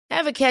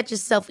Ever catch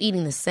yourself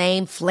eating the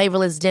same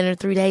flavorless dinner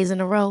 3 days in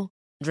a row?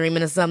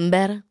 Dreaming of something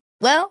better?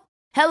 Well,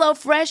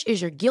 HelloFresh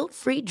is your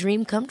guilt-free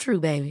dream come true,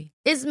 baby.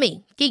 It's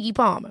me, Keke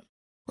Palmer.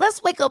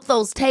 Let's wake up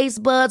those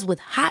taste buds with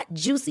hot,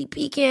 juicy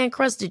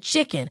pecan-crusted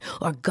chicken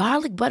or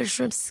garlic butter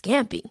shrimp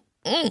scampi.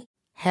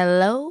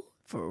 Hello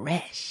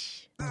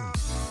Fresh.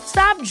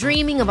 Stop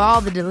dreaming of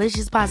all the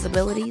delicious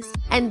possibilities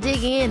and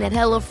dig in at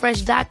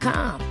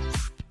HelloFresh.com.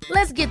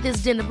 Let's get this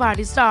dinner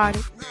party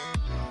started.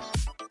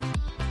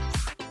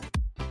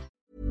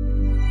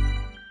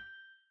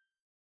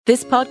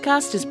 This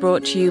podcast is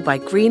brought to you by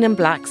Green and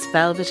Black's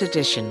Velvet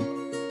Edition,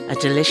 a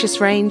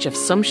delicious range of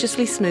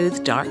sumptuously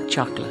smooth dark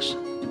chocolate.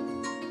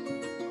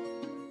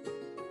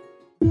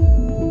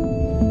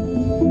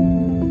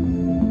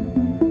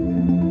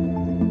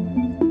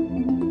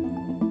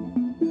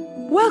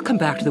 Welcome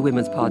back to the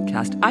Women's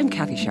Podcast. I'm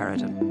Kathy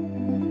Sheridan.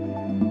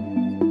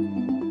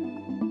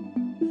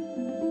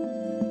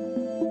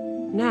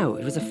 Now,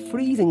 it was a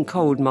freezing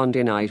cold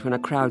Monday night when a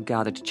crowd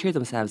gathered to cheer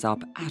themselves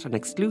up at an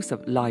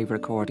exclusive live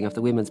recording of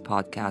the Women's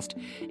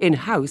Podcast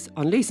in-house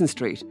on Leeson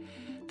Street.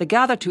 They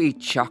gathered to eat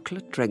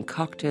chocolate, drink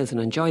cocktails and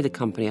enjoy the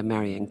company of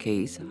Marian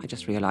Keys. I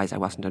just realised I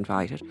wasn't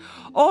invited.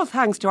 All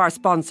thanks to our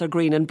sponsor,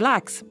 Green and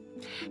Blacks.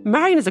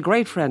 Marian is a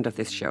great friend of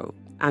this show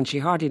and she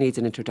hardly needs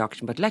an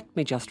introduction, but let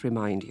me just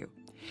remind you.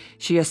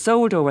 She has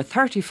sold over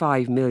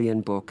 35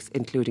 million books,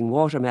 including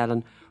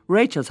Watermelon,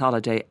 Rachel's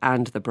Holiday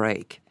and The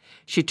Break.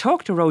 She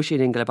talked to Roisin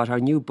Ingle about her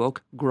new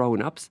book,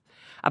 Grown Ups,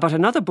 about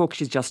another book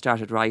she's just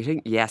started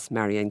writing. Yes,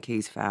 Marian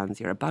Keys fans,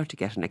 you're about to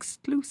get an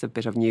exclusive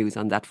bit of news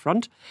on that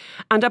front.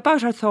 And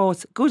about her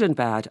thoughts, good and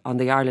bad, on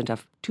the Ireland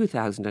of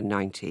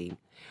 2019.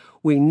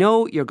 We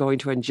know you're going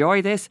to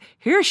enjoy this.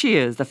 Here she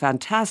is, the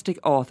fantastic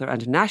author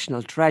and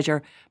national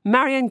treasure,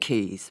 Marian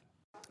Keys.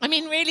 I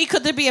mean, really,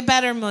 could there be a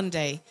better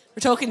Monday?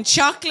 We're talking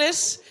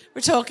chocolate,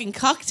 we're talking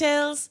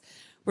cocktails,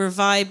 we're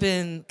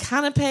vibing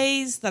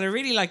canapes that are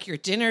really like your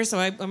dinner. So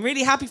I'm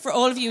really happy for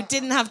all of you who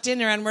didn't have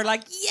dinner and we're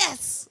like,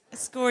 yes, I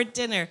scored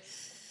dinner.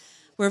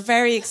 We're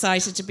very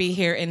excited to be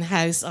here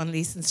in-house on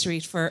Leeson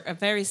Street for a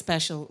very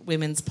special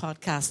women's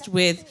podcast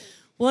with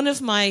one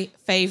of my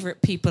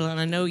favourite people,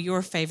 and I know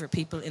your favourite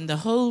people in the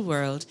whole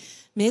world,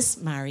 Miss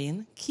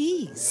Marian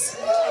Keys.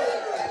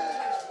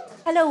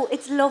 Hello,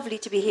 it's lovely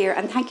to be here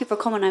and thank you for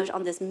coming out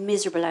on this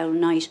miserable old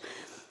night.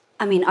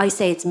 I mean, I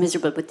say it's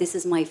miserable, but this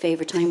is my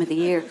favourite time of the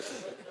year.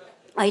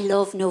 I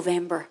love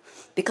November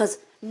because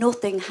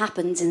nothing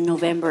happens in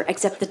November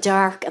except the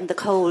dark and the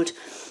cold.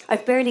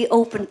 I've barely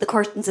opened the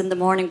curtains in the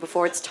morning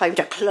before it's time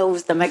to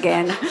close them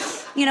again.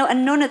 You know,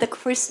 and none of the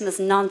Christmas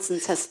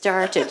nonsense has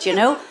started, you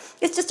know.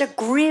 It's just a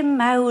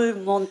grim owl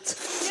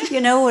month,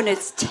 you know, and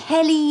it's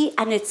telly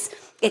and it's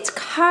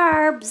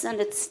carbs and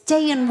it's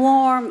staying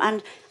warm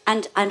and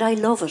I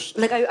love it.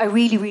 Like, I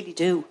really, really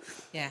do.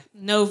 Yeah,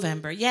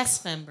 November.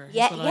 Yes-Vember.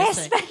 Yeah,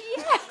 yes.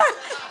 Yeah,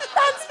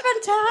 that's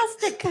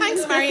fantastic.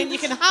 Thanks, Marian. You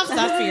can have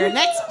that for your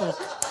next book.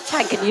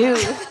 Thanking you.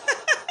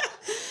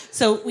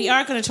 So we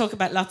are going to talk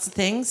about lots of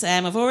things.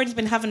 I've already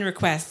been having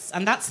requests,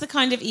 and that's the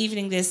kind of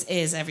evening this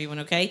is, everyone,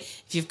 okay?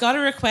 If you've got a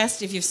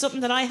request, if you've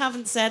something that I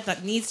haven't said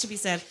that needs to be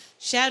said,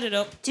 shout it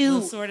up.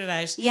 We'll sort it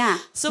out. Yeah.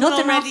 Someone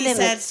Nothing already off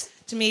said limits.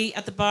 to me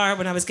at the bar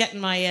when I was getting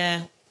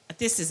my...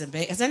 this isn't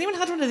big. Has anyone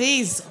had one of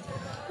these?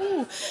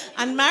 Ooh.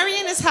 And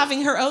Marian is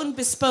having her own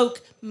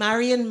bespoke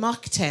Marian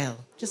mocktail.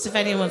 Just if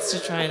anyone wants to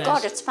try it out.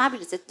 God, it's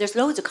fabulous. There's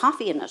loads of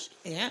coffee in it.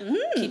 Yeah,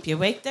 keep you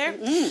awake there.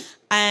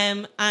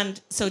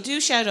 And so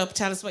do shout up,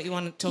 tell us what you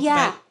want to talk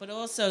about. But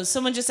also,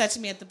 someone just said to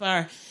me at the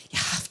bar, you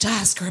have to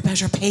ask her about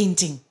her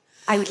painting.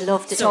 I would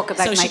love to talk about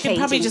my painting. So she can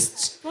probably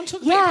just... Want to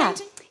talk about your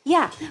painting?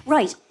 Yeah,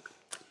 right.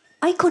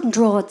 I couldn't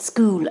draw at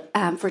school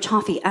for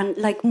toffee, and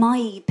like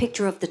my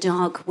picture of the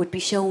dog would be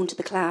shown to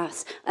the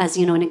class as,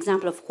 you know, an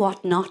example of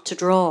what not to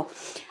draw.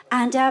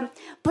 And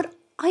but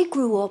I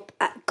grew up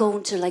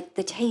going to like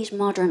the Tate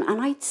Modern,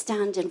 and I'd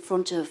stand in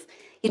front of,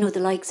 you know, the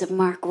likes of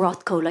Mark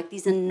Rothko, like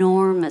these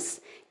enormous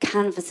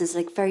canvases,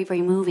 like very,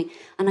 very moving.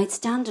 And I'd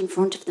stand in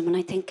front of them and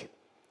I think,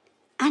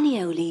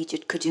 any old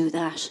idiot could do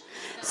that.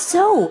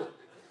 So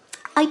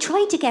I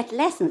tried to get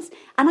lessons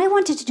and I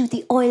wanted to do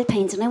the oil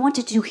paints and I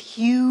wanted to do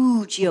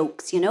huge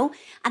yolks, you know,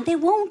 and they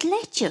won't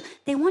let you.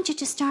 They want you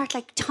to start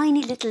like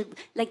tiny little,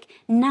 like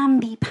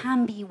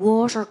namby-pamby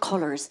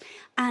watercolours,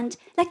 and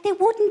like they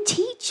wouldn't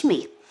teach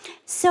me.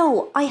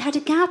 So I had a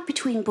gap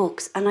between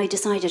books and I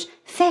decided,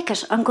 feck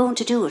it, I'm going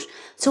to do it.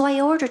 So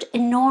I ordered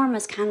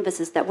enormous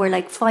canvases that were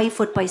like 5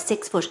 foot by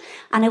 6 foot,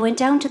 and I went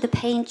down to the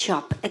paint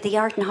shop at the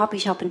Art and Hobby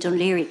shop in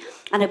Dunleary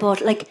and I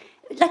bought like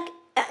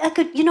I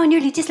could, you know,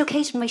 nearly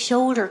dislocated my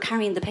shoulder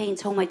carrying the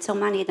paints home. I had so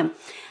many of them.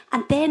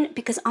 And then,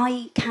 because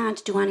I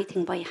can't do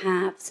anything by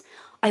halves,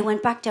 I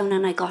went back down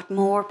and I got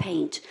more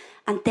paint.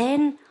 And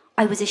then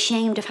I was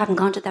ashamed of having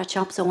gone to that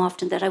shop so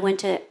often that I went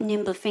to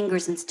Nimble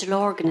Fingers and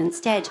Stillorgan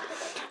instead.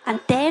 And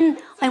then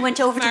I went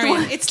over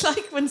Marian, to the... It's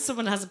like when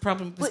someone has a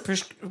problem with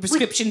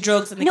prescription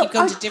drugs and they keep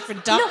going to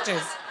different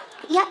doctors.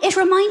 Yeah, it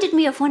reminded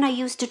me of when I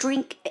used to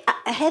drink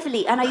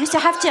heavily and I used to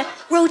have to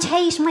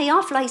rotate my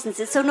off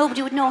licenses so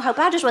nobody would know how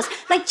bad it was.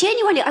 Like,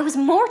 genuinely, I was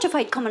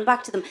mortified coming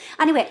back to them.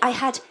 Anyway, I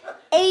had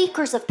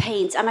acres of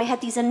paints and I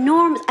had these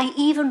enormous... I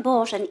even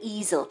bought an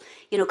easel,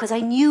 because I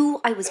knew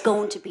I was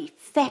going to be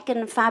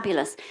feckin'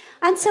 fabulous.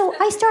 And so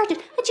I started...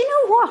 And you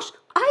know what?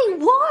 I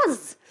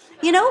was...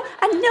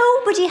 and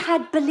nobody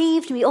had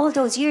believed me all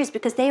those years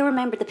because they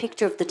remembered the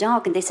picture of the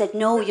dog and they said,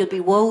 no, you'll be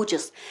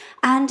wogus.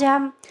 And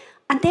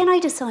then I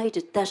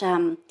decided that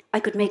I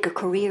could make a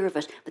career of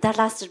it, but that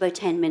lasted about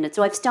 10 minutes,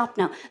 so I've stopped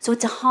now. So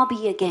it's a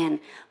hobby again.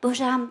 But,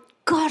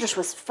 God, it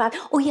was fab.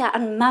 Oh, yeah,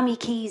 and Mammy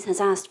Keys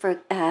has asked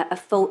for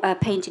a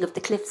painting of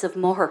the Cliffs of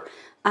Moher,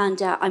 and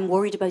I'm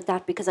worried about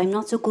that because I'm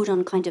not so good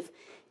on kind of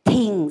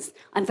things.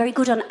 I'm very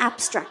good on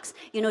abstracts,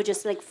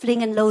 just like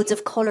flinging loads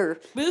of colour.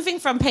 Moving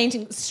from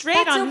painting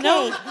straight That's on,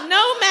 okay.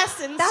 no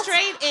messing,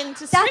 straight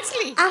into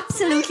Strictly. That's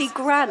absolutely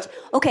grand.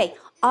 Okay,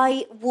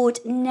 I would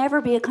never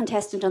be a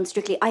contestant on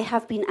Strictly. I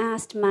have been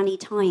asked many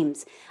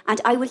times, and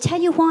I will tell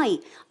you why.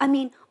 I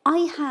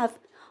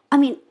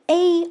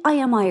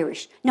am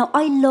Irish. Now,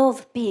 I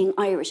love being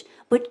Irish,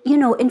 but,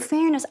 in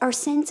fairness, our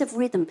sense of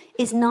rhythm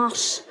is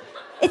not...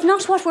 It's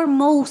not what we're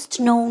most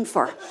known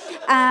for.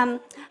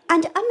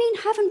 And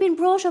having been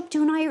brought up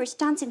doing Irish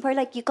dancing where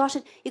like you got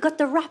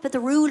the rap of the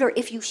ruler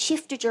if you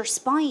shifted your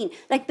spine.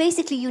 Like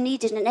basically you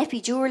needed an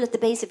epidural at the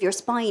base of your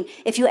spine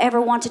if you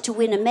ever wanted to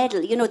win a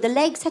medal. The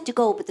legs had to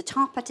go, but the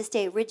top had to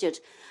stay rigid.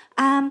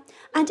 And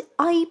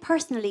I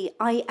personally,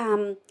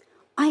 I'm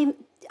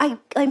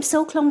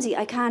so clumsy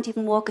I can't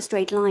even walk a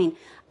straight line.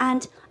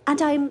 And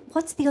I'm,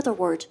 what's the other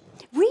word?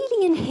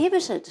 Really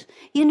inhibited,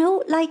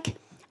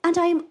 and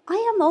I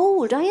am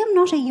old. I am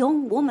not a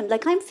young woman.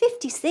 Like, I'm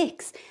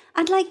 56.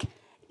 And,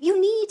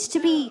 you need to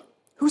be...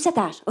 Who said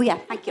that? Oh, yeah,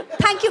 thank you.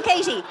 Thank you,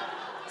 Katie.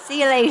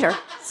 See you later.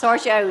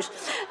 Sort you out.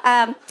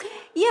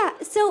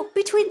 So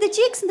between the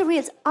jigs and the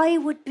reels, I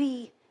would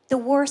be the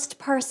worst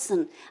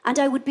person. And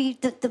I would be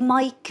the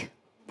Mike,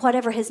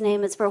 whatever his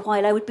name is, for a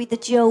while. I would be the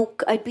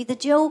joke. I'd be the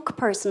joke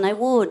person. I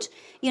would.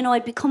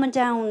 I'd be coming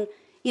down...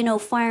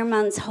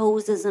 fireman's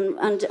hoses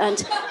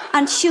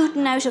and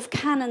shooting out of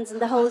cannons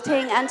and the whole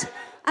thing.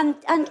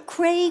 And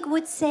Craig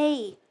would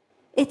say,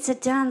 it's a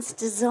dance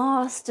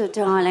disaster,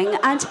 darling.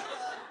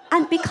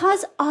 And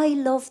because I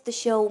love the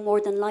show more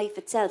than life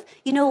itself,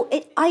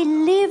 I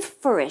live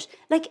for it.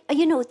 Like,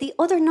 the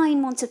other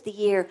 9 months of the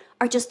year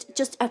are just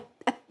a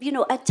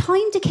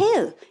time to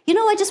kill.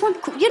 I just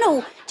want,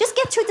 just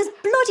get through this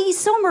bloody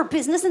summer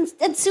business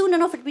and soon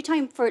enough it'll be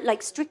time for,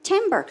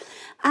 Strictember.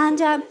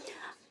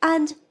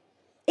 And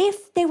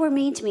if they were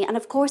mean to me, and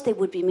of course they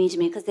would be mean to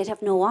me because they'd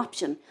have no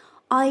option,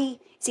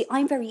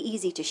 I'm very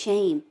easy to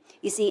shame,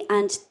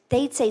 and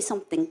they'd say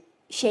something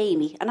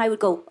shamey, and I would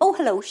go, oh,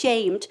 hello,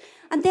 shamed.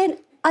 And then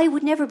I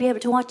would never be able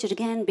to watch it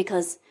again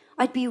because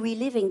I'd be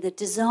reliving the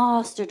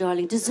disaster,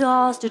 darling,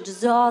 disaster.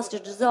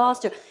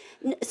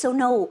 So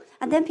no.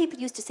 And then people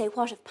used to say,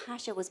 what if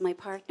Pasha was my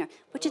partner?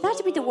 But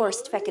that'd be the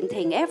worst feckin'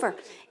 thing ever,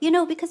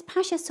 because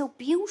Pasha's so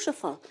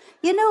beautiful.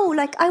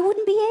 I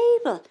wouldn't be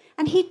able.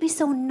 And he'd be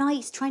so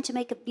nice trying to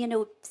make a,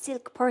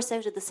 silk purse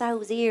out of the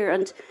sow's ear.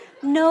 And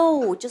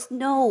no, just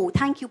no.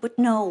 Thank you, but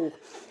no.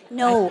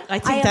 No. I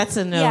think that's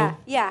a no.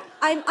 Yeah.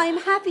 I'm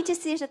happy to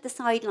sit at the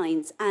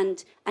sidelines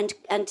and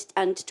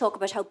talk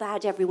about how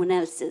bad everyone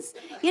else is.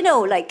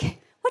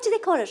 What do they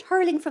call it?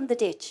 Hurling from the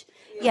ditch.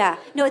 Yeah.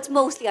 No, it's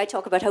mostly I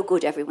talk about how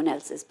good everyone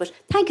else is. But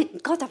thank you.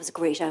 God, that was a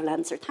great owl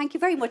answer. Thank you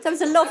very much. That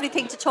was a lovely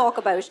thing to talk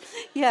about.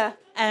 Yeah.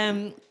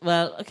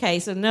 Well, okay,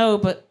 so no,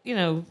 but,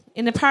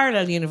 in a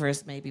parallel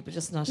universe maybe, but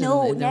just not in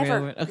the never.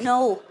 real world. Okay.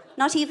 No,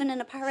 not even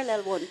in a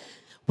parallel one.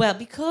 Well,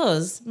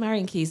 because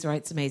Marian Keys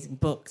writes amazing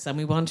books and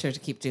we want her to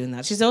keep doing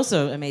that. She's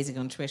also amazing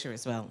on Twitter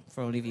as well,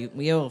 for all of you.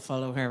 We all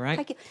follow her, right?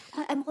 Thank you.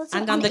 I'm also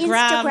and on the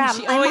Instagram.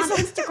 gram. I'm on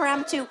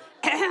Instagram too.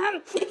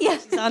 Yeah.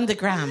 She's on the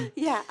gram.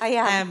 Yeah, I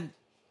am.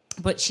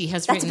 But she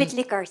has That's written... a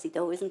bit lickersy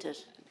though, isn't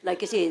it?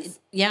 Like it is.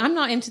 Yeah, I'm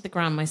not into the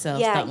gram myself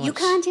that much. You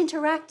can't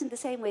interact in the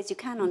same way as you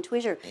can on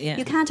Twitter. Yeah.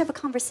 You can't have a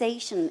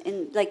conversation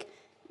in,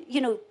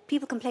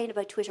 people complain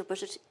about Twitter,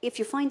 but if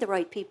you find the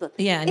right people,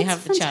 and you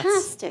have the chats. It's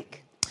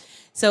fantastic.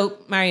 So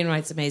Marian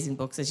writes amazing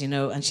books, as you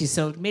know, and she's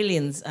sold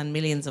millions and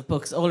millions of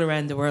books all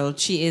around the world.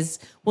 She is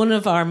one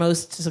of our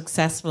most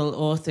successful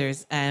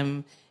authors.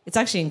 It's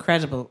actually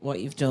incredible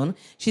what you've done.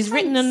 She's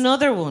written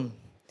another one.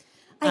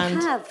 I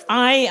have.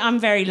 I am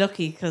very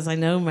lucky because I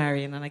know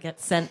Marian and I get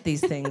sent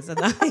these things and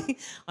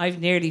I've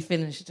nearly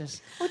finished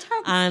it. Oh,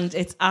 thanks. And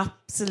it's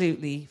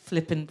absolutely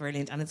flippin'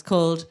 brilliant. And it's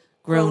called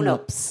Grown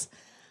Ups.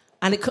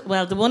 And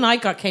the one I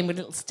got came with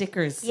little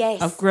stickers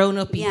of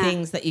grown-up-y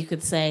things that you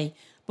could say.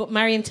 But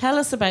Marian, tell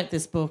us about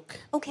this book.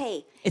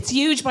 Okay. It's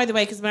huge, by the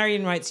way, because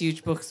Marian writes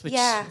huge books, which is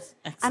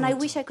excellent. And I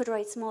wish I could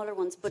write smaller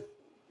ones, but,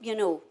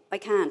 I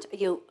can't.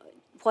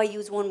 Why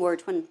use one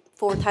word when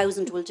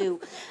 4,000 will do.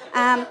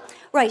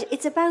 Right,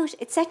 it's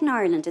set in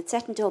Ireland, it's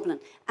set in Dublin,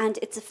 and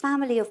it's a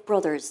family of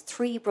brothers,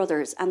 3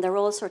 brothers, and they're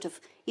all sort of,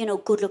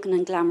 good-looking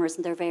and glamorous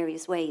in their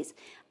various ways.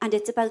 And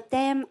it's about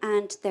them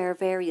and their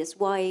various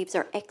wives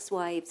or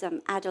ex-wives,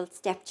 adult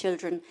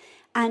stepchildren,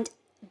 and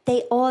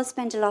they all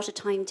spend a lot of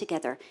time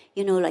together.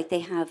 Like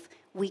they have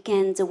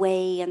weekends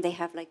away, and they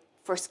have like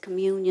first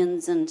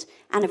communions and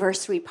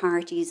anniversary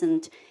parties,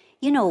 and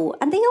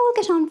and they all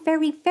get on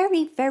very,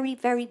 very, very,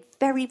 very,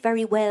 very,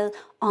 very well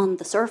on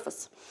the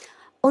surface.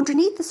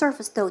 Underneath the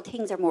surface, though,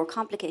 things are more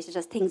complicated,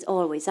 as things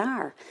always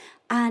are.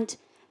 And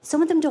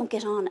some of them don't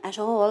get on at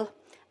all,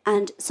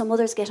 and some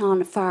others get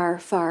on far,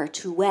 far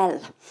too well.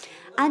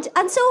 And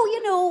so,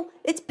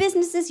 it's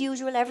business as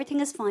usual. Everything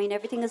is fine.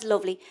 Everything is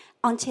lovely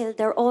until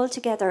they're all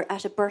together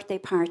at a birthday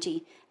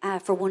party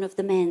for one of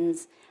the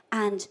men's.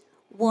 And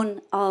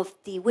one of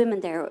the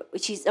women there,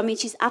 she's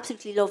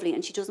absolutely lovely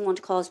and she doesn't want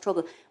to cause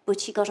trouble, but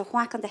she got a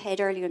whack on the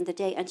head earlier in the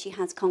day and she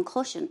has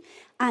concussion.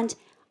 And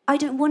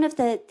one of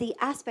the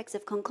aspects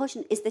of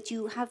concussion is that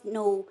you have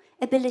no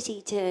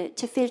ability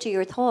to filter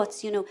your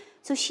thoughts,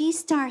 So she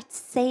starts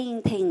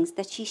saying things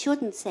that she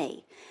shouldn't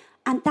say.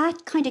 And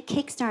that kind of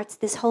kickstarts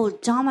this whole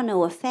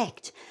domino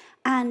effect.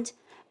 And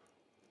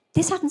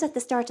this happens at the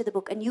start of the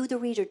book, and you, the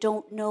reader,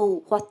 don't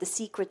know what the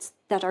secrets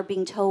that are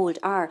being told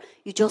are.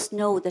 You just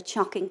know that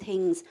shocking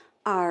things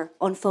are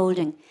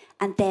unfolding.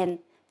 And then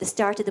the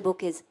start of the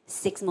book is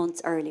 6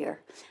 months earlier.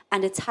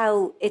 And it's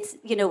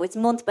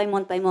month by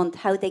month by month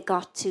how they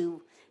got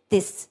to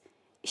this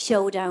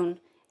showdown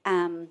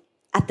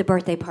at the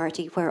birthday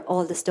party where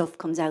all the stuff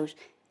comes out.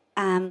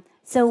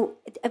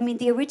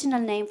 The original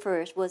name for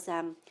it was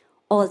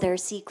All Their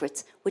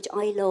Secrets, which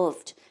I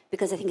loved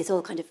because I think it's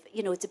all kind of,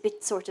 it's a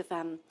bit sort of,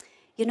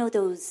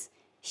 those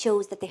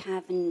shows that they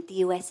have in the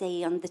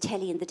USA on the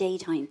telly in the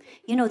daytime.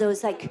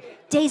 Those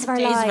like Days of Our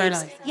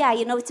Lives. Yeah,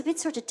 it's a bit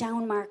sort of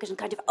down market and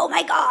kind of, oh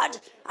my God,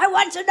 I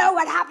want to know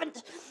what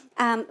happened.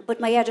 But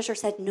my editor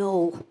said,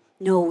 no,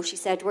 she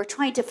said, for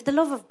the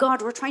love of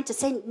God, we're trying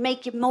to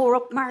make you more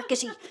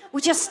upmarkety.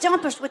 We just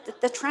stomp it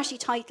with the trashy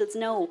titles,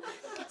 no.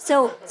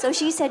 So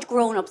she said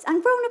Grown-Ups.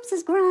 And Grown-Ups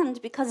is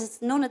grand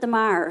because none of them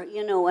are,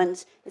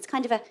 and it's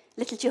kind of a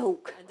little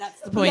joke. And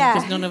that's the point,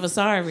 because none of us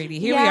are really.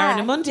 Here we are on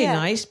a Monday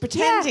night,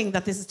 pretending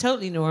that this is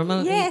totally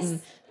normal,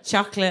 eating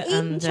chocolate.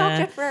 Eating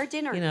chocolate for our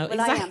dinner.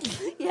 Exactly.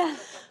 I am. Yeah.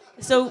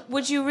 So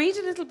would you read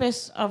a little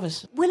bit of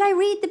it? Will I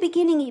read the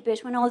beginning-y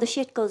bit when all the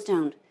shit goes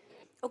down?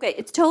 Okay,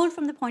 it's told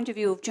from the point of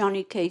view of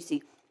Johnny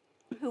Casey,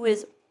 who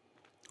is,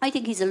 I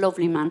think he's a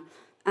lovely man.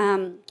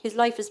 His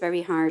life is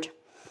very hard.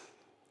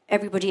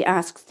 Everybody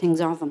asks things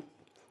of him.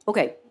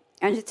 Okay,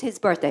 and it's his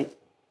birthday.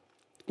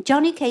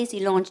 Johnny Casey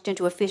launched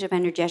into a fit of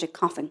energetic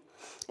coughing,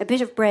 a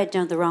bit of bread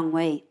down the wrong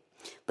way.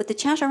 But the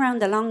chat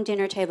around the long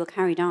dinner table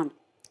carried on.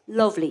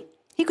 Lovely.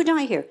 He could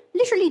die here,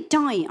 literally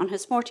die on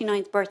his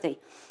 49th birthday.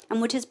 And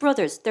would his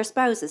brothers, their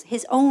spouses,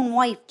 his own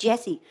wife,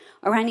 Jessie,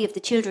 or any of the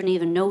children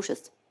even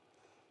notice?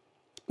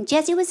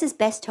 Jessie was his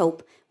best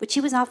hope, but she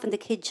was off in the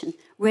kitchen,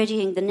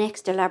 readying the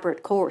next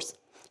elaborate course.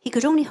 He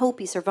could only hope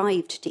he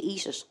survived to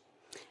eat it.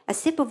 A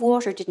sip of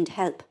water didn't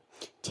help.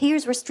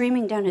 Tears were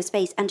streaming down his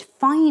face, and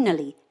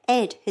finally,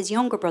 Ed, his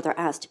younger brother,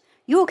 asked,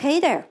 "You okay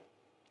there?"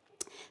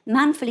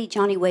 Manfully,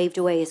 Johnny waved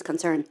away his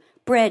concern.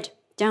 "Bread,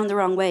 down the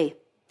wrong way."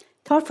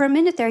 "Thought for a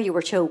minute there you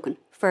were choking,"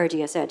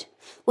 Ferdia said.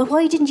 "Well,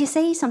 why didn't you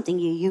say something,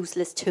 you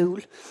useless tool?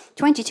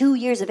 22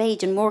 years of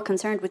age and more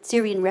concerned with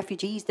Syrian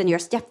refugees than your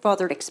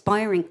stepfather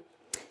expiring."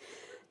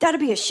 "That'd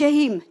be a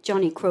shame,"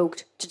 Johnny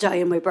croaked, "to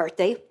die on my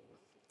birthday."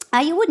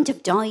 "You wouldn't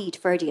have died,"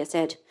 Ferdia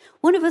said.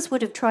 "One of us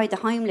would have tried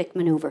the Heimlich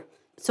manoeuvre.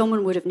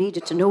 Someone would have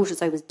needed to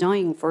notice I was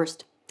dying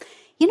first."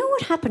 "You know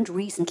what happened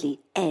recently?"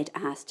 Ed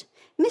asked.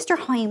 "Mr.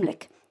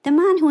 Heimlich, the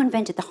man who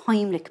invented the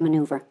Heimlich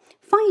manoeuvre.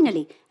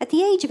 Finally, at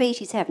the age of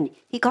 87,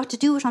 he got to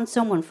do it on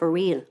someone for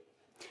real.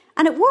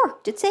 And it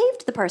worked. It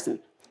saved the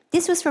person."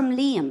 This was from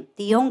Liam,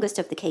 the youngest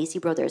of the Casey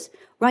brothers,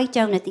 right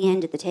down at the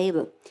end of the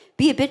table.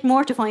 Be a bit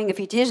mortifying if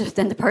he did it,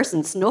 then the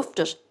person snuffed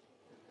it.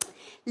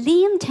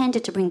 Liam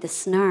tended to bring the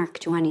snark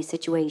to any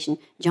situation,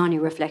 Johnny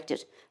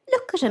reflected.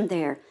 Look at him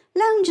there,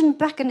 lounging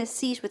back in his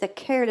seat with a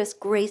careless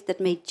grace that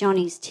made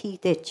Johnny's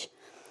teeth itch.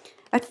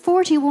 At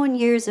 41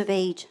 years of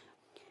age,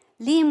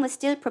 Liam was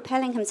still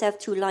propelling himself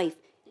through life,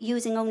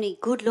 using only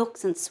good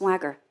looks and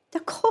swagger.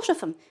 The cut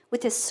of him,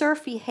 with his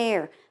surfy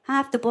hair,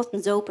 half the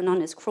buttons open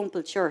on his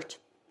crumpled shirt.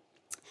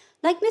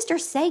 Like Mr.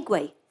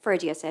 Segway,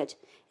 Ferdia said.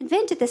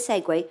 Invented the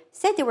Segway,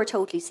 said they were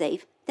totally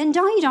safe, then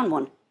died on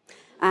one.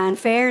 And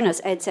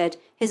fairness, Ed said,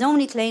 his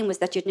only claim was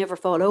that you'd never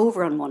fall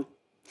over on one.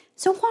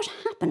 So what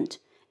happened?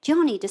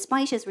 Johnny,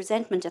 despite his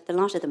resentment at the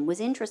lot of them, was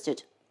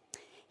interested.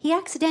 He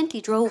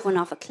accidentally drove one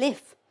off a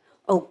cliff.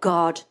 Oh,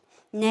 God.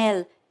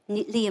 Nell,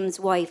 Liam's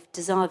wife,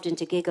 dissolved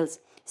into giggles.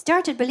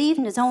 Started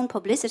believing his own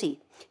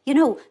publicity.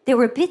 They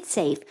were a bit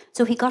safe,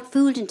 so he got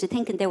fooled into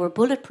thinking they were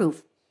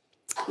bulletproof.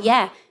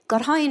 Yeah,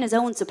 got high in his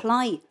own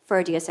supply,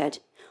 Ferdia said.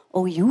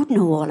 Oh, you'd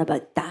know all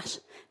about that.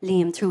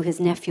 Liam threw his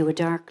nephew a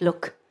dark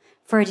look.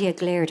 Ferdia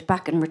glared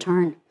back in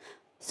return.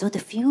 So the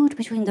feud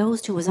between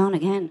those two was on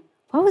again.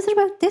 What was it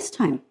about this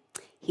time?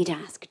 He'd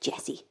ask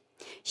Jessie.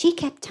 She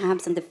kept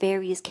tabs on the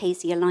various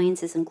Casey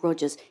alliances and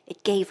grudges.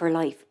 It gave her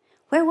life.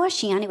 Where was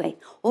she anyway?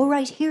 Oh,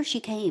 right, here she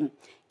came,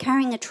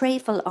 carrying a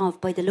trayful of,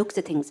 by the looks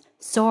of things,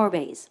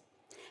 sorbets.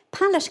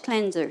 Palate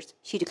cleansers,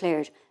 she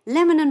declared.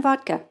 Lemon and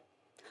vodka.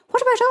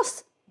 What about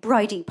us?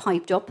 Bridie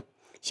piped up.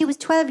 She was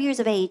 12 years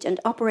of age and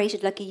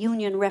operated like a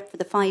union rep for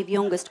the 5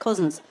 youngest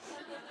cousins.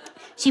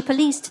 She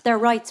policed their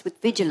rights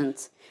with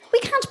vigilance. We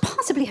can't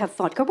possibly have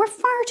vodka. We're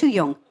far too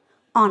young.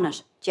 On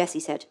it, Jessie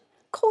said.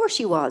 Course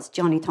she was,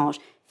 Johnny thought.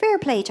 Fair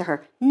play to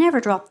her. Never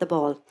dropped the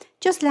ball.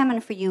 Just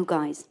lemon for you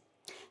guys.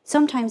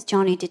 Sometimes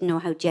Johnny didn't know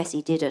how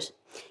Jessie did it.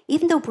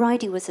 Even though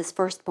Bridie was his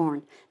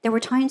firstborn, there were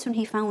times when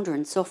he found her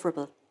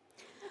insufferable.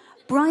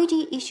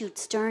 Bridie issued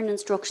stern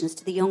instructions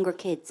to the younger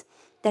kids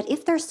that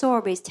if their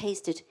sorbets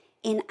tasted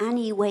in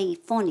any way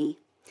funny,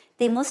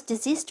 they must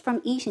desist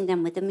from eating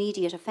them with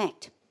immediate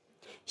effect.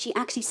 She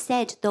actually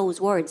said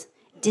those words,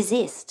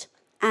 desist,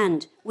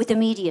 and with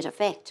immediate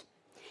effect.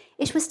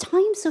 It was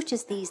times such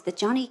as these that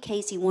Johnny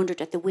Casey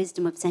wondered at the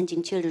wisdom of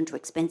sending children to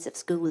expensive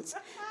schools.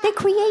 They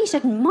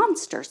created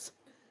monsters.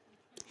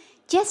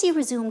 Jessie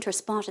resumed her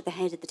spot at the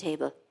head of the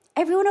table.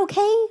 Everyone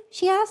okay?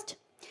 She asked.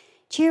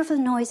 Cheerful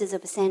noises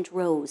of assent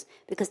rose,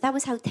 because that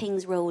was how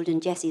things rolled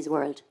in Jessie's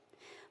world.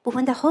 But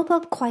when the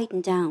hubbub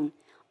quietened down,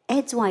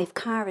 Ed's wife,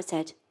 Cara,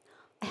 said,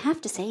 I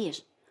have to say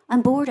it.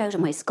 I'm bored out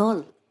of my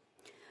skull.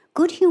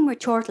 Good-humoured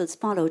chortles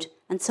followed,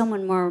 and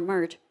someone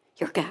murmured,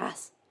 You're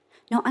gas.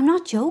 No, I'm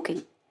not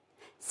joking.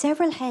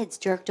 Several heads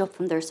jerked up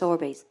from their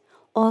sorbets.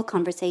 All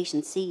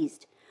conversation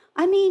ceased.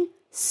 I mean,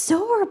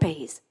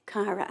 sorbets,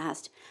 Cara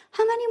asked.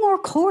 How many more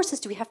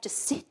courses do we have to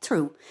sit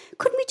through?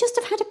 Couldn't we just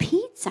have had a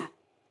pizza?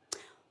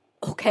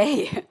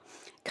 Okay.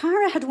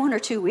 Cara had 1 or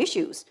 2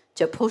 issues,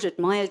 to put it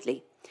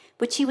mildly.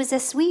 But she was a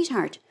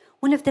sweetheart,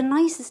 one of the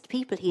nicest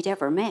people he'd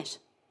ever met.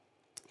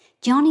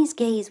 Johnny's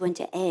gaze went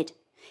to Ed.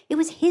 It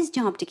was his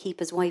job to keep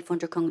his wife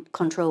under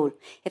control,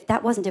 if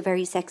that wasn't a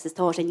very sexist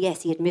thought, and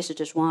yes, he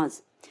admitted it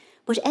was.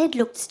 But Ed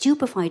looked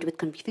stupefied with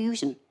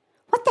confusion.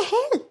 What the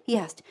hell? He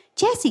asked.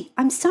 Jessie,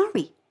 I'm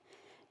sorry.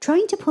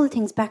 Trying to pull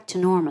things back to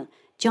normal,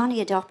 Johnny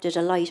adopted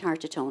a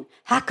light-hearted tone.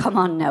 Come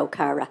on now,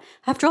 Cara.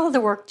 After all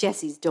the work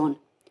Jessie's done.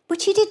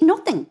 But she did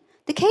nothing.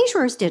 The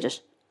caterers did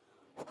it.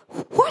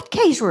 What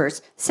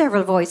caterers?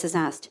 Several voices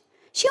asked.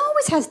 She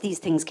always has these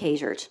things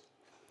catered.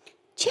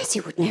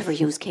 Jessie would never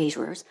use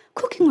caterers.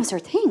 Cooking was her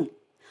thing.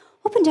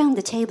 Up and down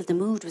the table the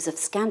mood was of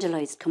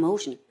scandalised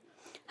commotion.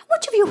 How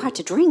much have you had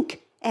to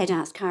drink? Ed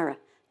asked Cara.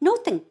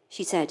 Nothing,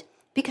 she said,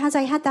 because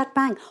I had that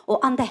bang. Oh,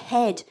 on the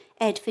head.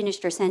 Ed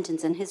finished her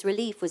sentence and his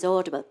relief was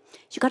audible.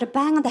 She got a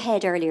bang on the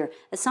head earlier.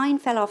 A sign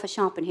fell off a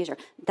shop and hit her.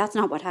 That's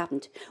not what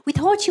happened. We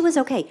thought she was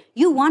okay.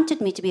 You wanted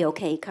me to be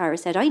okay, Cara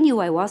said. I knew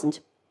I wasn't.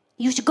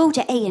 You should go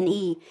to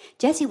A&E.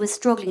 Jessie was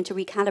struggling to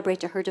recalibrate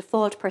to her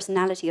default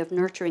personality of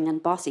nurturing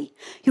and bossy.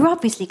 You're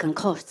obviously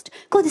concussed.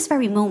 Go this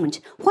very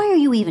moment. Why are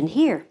you even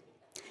here?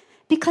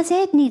 Because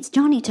Ed needs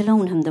Johnny to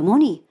loan him the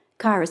money,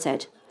 Cara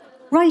said.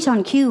 Right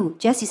on cue,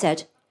 Jessie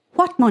said.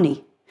 What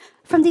money?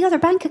 From the other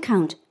bank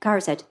account,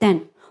 Cara said.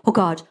 Then, oh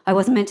God, I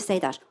wasn't meant to say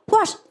that.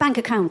 What bank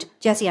account?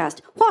 Jessie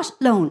asked. What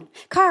loan?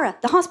 Cara,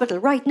 the hospital,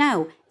 right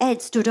now.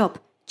 Ed stood up.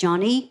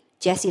 Johnny?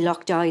 Jessie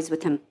locked eyes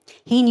with him.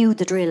 He knew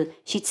the drill.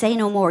 She'd say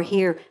no more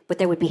here, but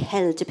there would be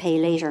hell to pay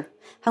later.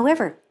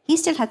 However, he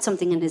still had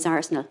something in his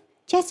arsenal.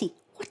 Jessie,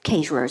 what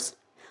caterers?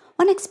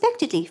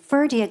 Unexpectedly,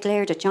 Ferdia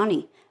glared at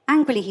Johnny.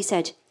 Angrily, he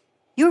said,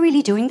 You're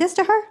really doing this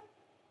to her?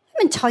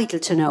 I'm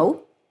entitled to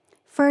know.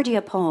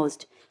 Ferdia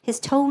paused. His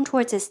tone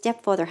towards his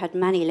stepfather had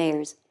many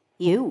layers.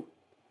 You're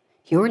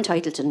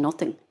entitled to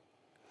nothing.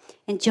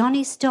 In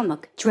Johnny's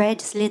stomach,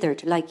 dread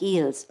slithered like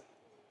eels.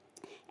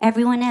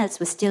 Everyone else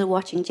was still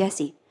watching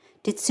Jessie.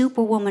 Did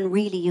Superwoman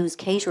really use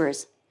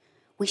caterers?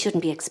 We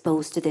shouldn't be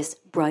exposed to this,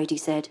 Bridie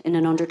said in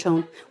an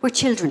undertone. We're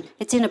children.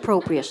 It's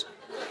inappropriate.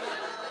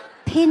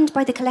 Pinned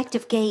by the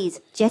collective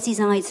gaze, Jessie's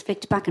eyes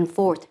flicked back and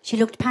forth. She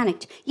looked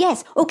panicked.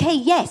 Yes, okay,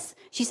 yes.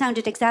 She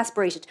sounded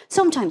exasperated.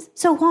 Sometimes,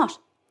 so what?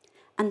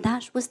 And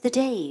that was the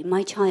day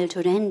my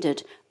childhood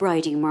ended,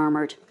 Bridie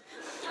murmured.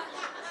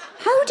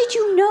 How did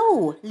you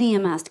know?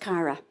 Liam asked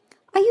Cara.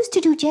 I used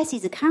to do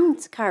Jessie's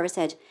accounts, Cara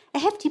said. A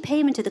hefty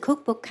payment to the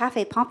cookbook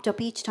cafe popped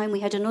up each time we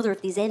had another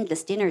of these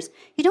endless dinners.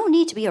 You don't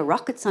need to be a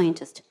rocket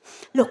scientist.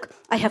 Look,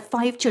 I have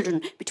 5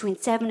 children between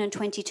 7 and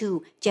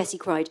 22, Jessie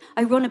cried.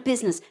 I run a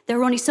business. There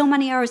are only so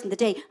many hours in the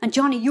day. And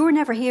Johnny, you're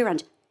never here.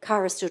 And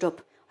Cara stood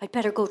up. I'd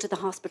better go to the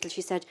hospital,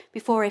 she said,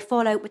 before I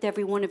fall out with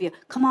every one of you.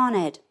 Come on,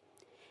 Ed.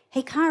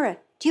 Hey, Cara,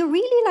 do you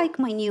really like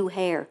my new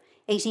hair?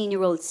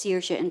 18-year-old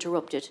Saoirse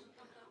interrupted.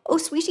 Oh,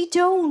 sweetie,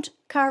 don't,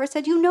 Cara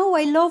said. You know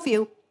I love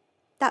you.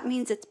 That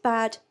means it's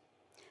bad.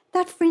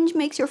 That fringe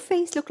makes your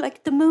face look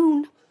like the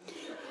moon.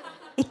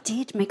 It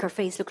did make her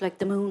face look like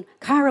the moon.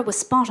 Cara was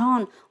spot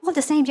on. All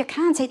the same, you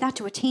can't say that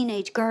to a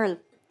teenage girl.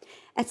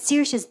 At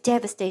Saoirse's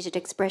devastated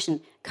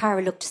expression,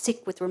 Cara looked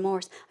sick with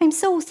remorse. I'm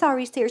so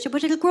sorry, Saoirse,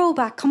 but it'll grow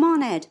back. Come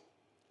on, Ed.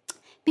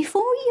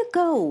 Before you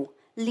go,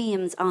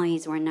 Liam's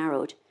eyes were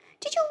narrowed.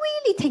 Did you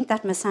really think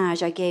that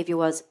massage I gave you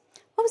was...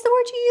 What was the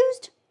word you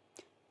used?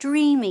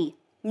 Dreamy.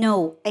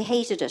 No, I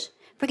hated it.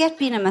 Forget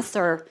being a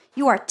masseur.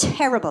 You are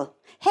terrible.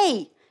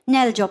 Hey,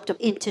 Nell jumped up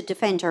in to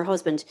defend her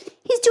husband.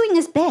 He's doing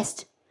his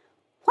best.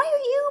 Why are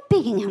you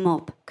bigging him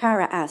up?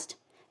 Cara asked.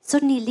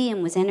 Suddenly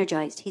Liam was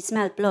energised. He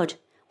smelled blood.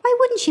 Why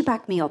wouldn't she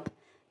back me up?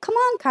 Come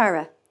on,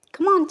 Cara.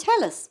 Come on,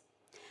 tell us.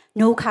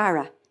 No,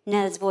 Cara.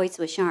 Nell's voice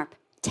was sharp.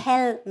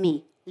 Tell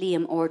me,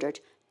 Liam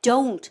ordered.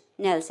 Don't,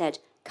 Nell said.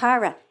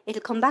 Cara,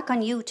 it'll come back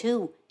on you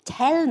too.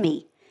 Tell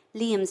me.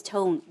 Liam's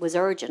tone was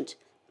urgent.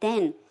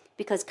 Then,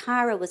 because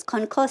Cara was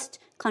concussed,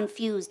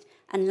 confused,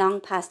 and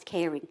long past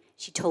caring,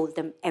 she told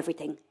them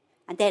everything.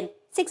 And then,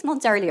 6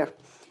 months earlier.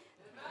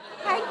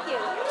 Thank you.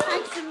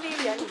 Thanks a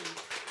million.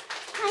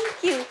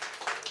 Thank you.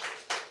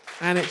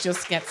 And it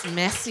just gets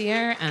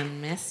messier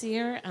and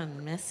messier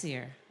and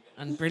messier.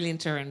 And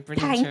brillianter and brillianter.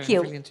 Thank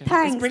you. And brillianter.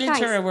 Thanks, Is brillianter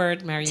thanks. a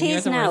word, Marian? It You're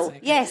is the now. word.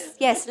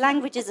 Yes.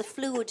 Language is a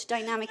fluid,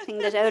 dynamic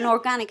thing, an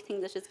organic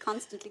thing that is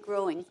constantly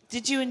growing.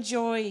 Did you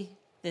enjoy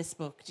this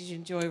book? Did you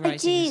enjoy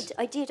writing it?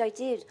 I did.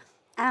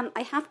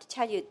 I have to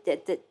tell you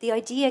that the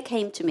idea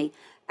came to me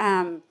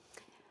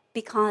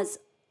because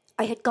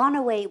I had gone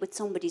away with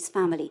somebody's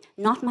family,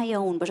 not my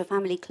own, but a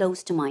family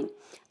close to mine.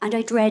 And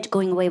I dread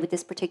going away with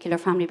this particular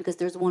family because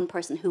there's one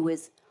person who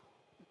is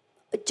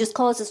just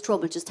causes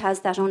trouble, just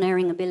has that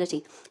unerring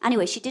ability.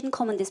 Anyway, she didn't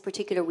come on this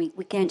particular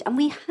weekend, and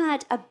we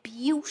had a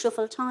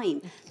beautiful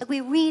time. Like,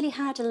 we really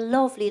had a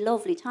lovely,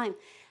 lovely time.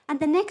 And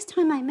the next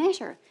time I met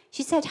her,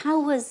 she said, how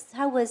was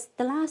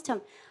the last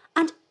time?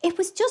 And it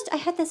was just, I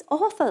had this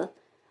awful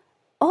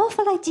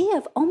idea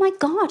of, oh my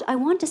God, I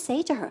want to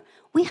say to her,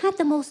 we had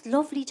the most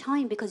lovely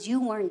time because you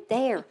weren't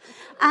there.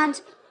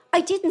 And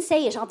I didn't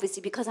say it,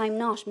 obviously, because I'm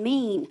not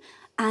mean.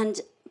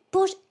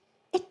 But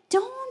it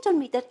dawned on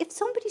me that if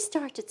somebody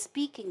started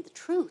speaking the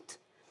truth,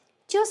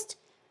 just,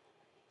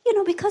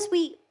 because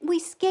we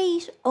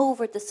skate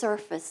over the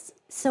surface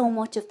so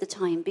much of the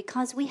time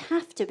because we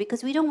have to,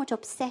 because we don't want to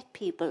upset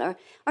people,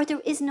 or there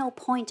is no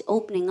point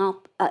opening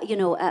up,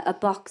 a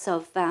box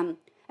of, a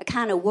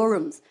can of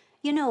worms,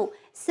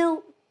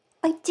 So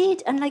I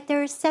did, and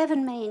there are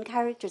 7 main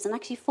characters, and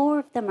actually 4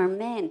 of them are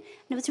men.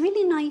 And it was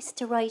really nice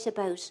to write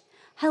about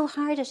how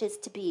hard it is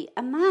to be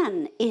a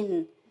man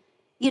in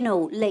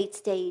late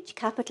stage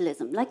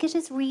capitalism. It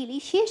is really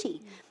shitty.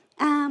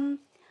 And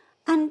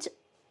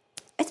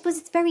I suppose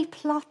it's very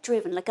plot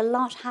driven. A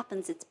lot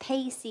happens. It's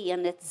pacey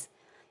and it's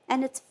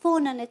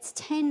fun and it's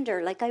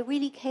tender. I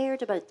really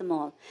cared about them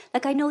all.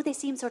 I know they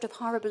seem sort of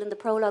horrible in the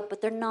prologue,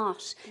 but they're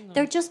not. No.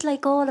 They're just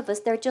like all of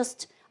us. They're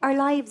just, our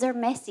lives are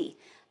messy.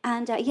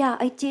 And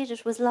I did.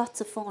 It was lots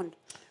of fun.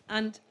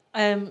 And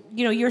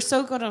you're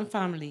so good on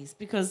families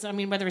because,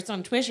 whether it's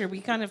on Twitter,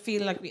 we kind of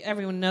feel like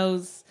everyone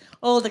knows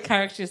all the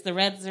characters, the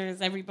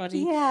Redzers, everybody.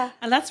 Yeah.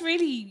 And that's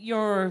really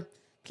your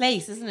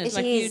place, isn't it?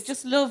 It is. You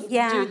just love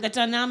the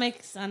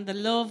dynamics and the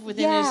love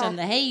within it and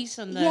the hate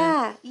and the...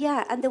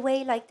 Yeah. And the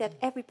way that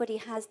everybody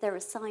has their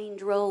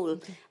assigned role.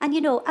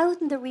 And,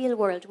 out in the real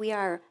world, we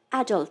are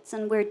adults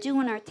and we're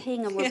doing our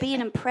thing and we're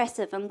being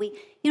impressive and we,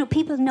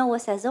 people know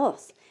us as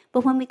us.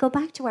 But when we go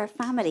back to our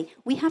family,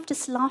 we have to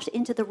slot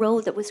into the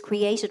role that was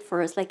created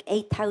for us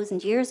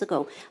 8,000 years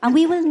ago. And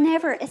we will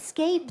never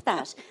escape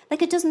that.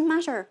 It doesn't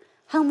matter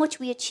how much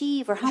we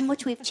achieve or how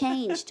much we've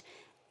changed.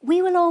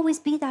 We will always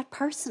be that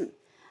person.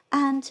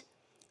 And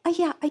I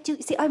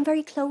do. See, I'm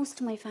very close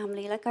to my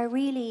family. I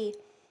really,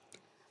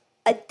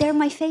 they're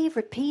my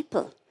favourite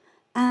people.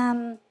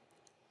 And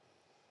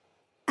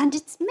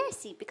it's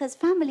messy because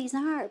families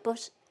are,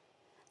 but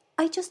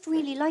I just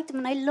really like them.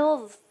 And I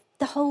love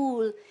the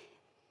whole...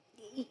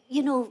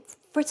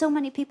 for so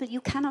many people,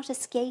 you cannot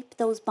escape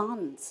those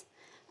bonds,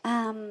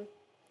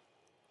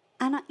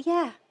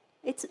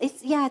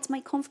 it's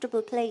my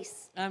comfortable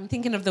place. I'm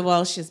thinking of the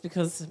Walshes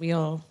because we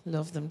all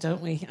love them,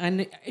 don't we?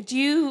 And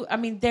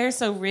they're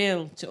so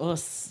real to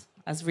us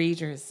as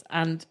readers,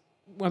 and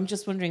I'm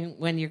just wondering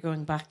when you're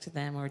going back to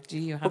them, or do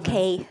you have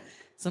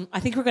some? I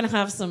think we're going to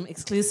have some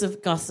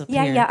exclusive gossip.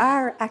 Yeah, here. you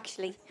are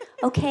actually.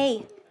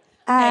 Okay.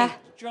 Okay,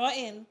 draw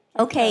in.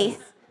 Okay.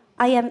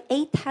 I am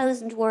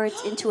 8,000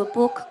 words into a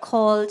book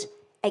called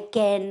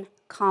Again,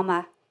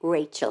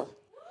 Rachel.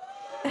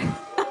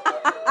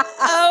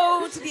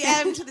 O to the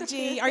M to the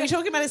G. Are you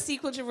talking about a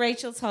sequel to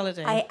Rachel's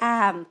Holiday? I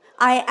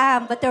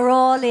am, but they're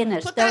all in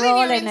it. Put they're that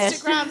all in your in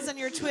Instagrams and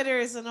your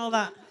Twitters and all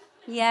that.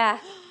 Yeah.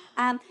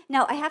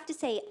 Now, I have to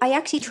say, I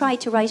actually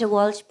tried to write a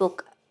Walsh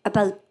book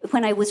about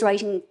when I was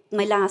writing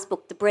my last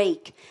book, The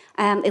Break.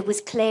 It was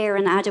Claire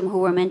and Adam who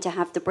were meant to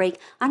have the break,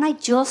 and I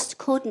just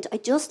couldn't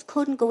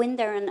go in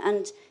there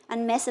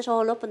and mess it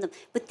all up on them.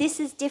 But this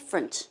is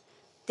different.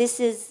 This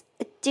is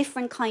a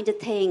different kind of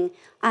thing,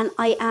 and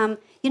I am,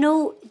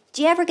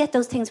 do you ever get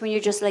those things when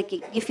you're just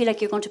you feel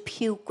like you're going to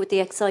puke with the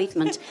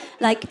excitement?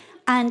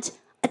 And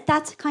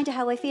that's kind of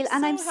how I feel.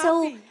 And I'm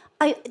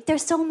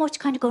there's so much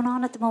kind of going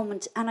on at the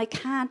moment, and I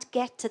can't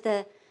get to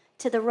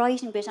the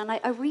writing bit, and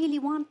I really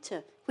want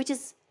to, which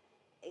is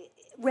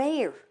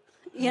rare,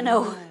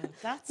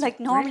 That's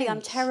normally brilliant.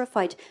 I'm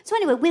terrified. So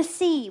anyway, we'll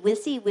see.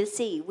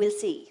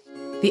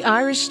 The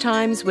Irish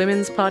Times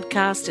Women's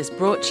Podcast is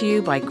brought to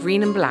you by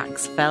Green and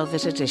Black's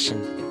Velvet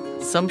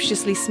Edition.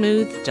 Sumptuously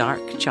smooth,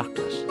 dark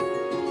chocolate.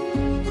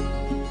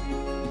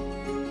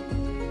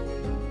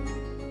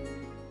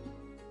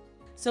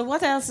 So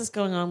what else is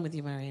going on with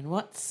you, Marian?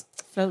 What's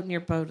floating your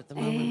boat at the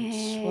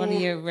moment? What are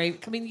your... I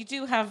mean, you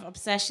do have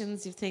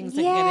obsessions, you have things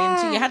that you get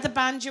into. You had the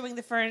banjoing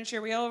the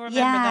furniture. We all remember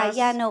that.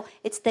 Yeah, no.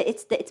 It's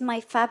my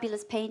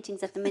fabulous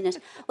paintings at the minute.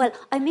 Well,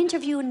 I'm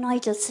interviewing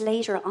Nigel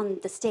Slater on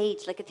the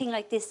stage, like a thing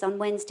like this on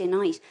Wednesday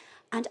night.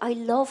 And I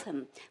love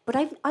him. But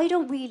I'm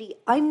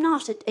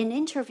not an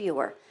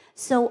interviewer.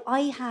 So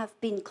I have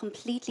been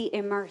completely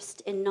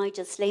immersed in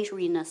Nigel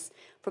Slateriness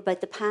for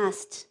about the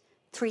past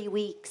 3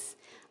 weeks.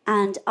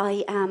 And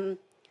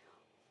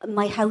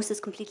my house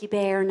is completely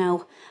bare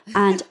now,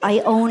 and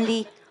my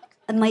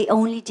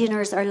only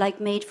dinners are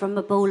like made from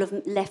a bowl of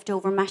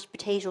leftover mashed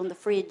potato in the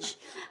fridge,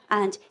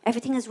 and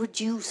everything is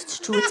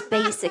reduced to its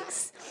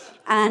basics.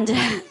 And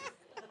no,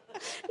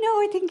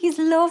 I think he's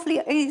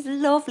lovely,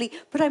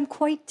 but I'm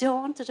quite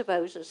daunted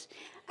about it.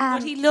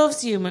 But he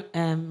loves you,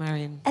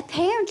 Marian.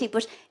 Apparently,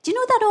 but do you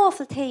know that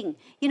awful thing?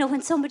 You know,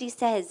 when somebody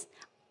says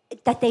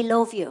that they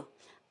love you,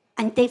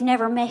 and they've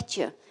never met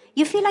you.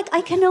 You feel like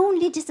I can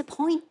only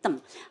disappoint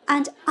them.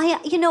 And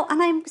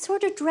I'm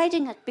sort of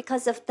dreading it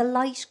because of the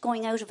light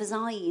going out of his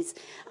eyes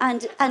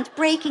and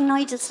breaking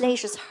Nigel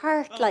Slater's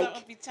heart. That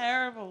would be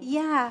terrible.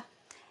 Yeah.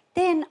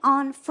 Then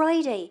on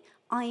Friday,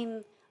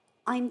 I'm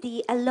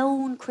the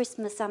alone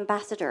Christmas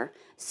ambassador.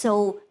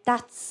 So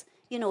that's,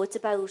 it's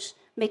about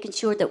making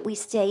sure that we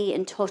stay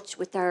in touch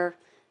with our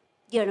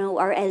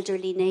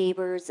elderly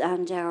neighbours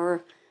and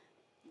our,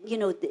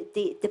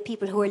 the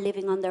people who are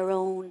living on their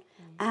own.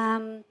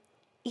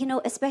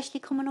 Especially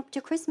coming up to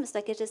Christmas,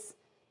 like it is.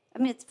 I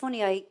mean, it's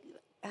funny. I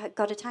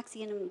got a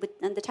taxi and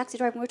the taxi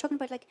driver. And we were talking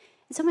about, like,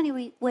 in so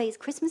many ways,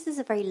 Christmas is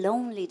a very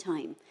lonely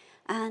time,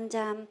 and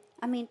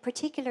I mean,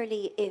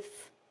 particularly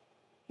if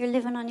you're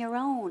living on your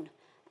own.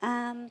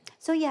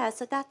 So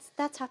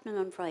that's happening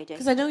on Friday.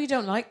 Because I know you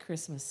don't like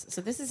Christmas,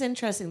 so this is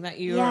interesting that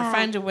you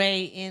found a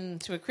way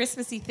into a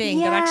Christmassy thing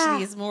that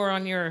actually is more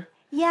on your.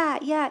 Yeah.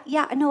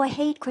 No, I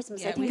hate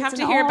Christmas. I think we have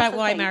to hear about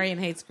why Marian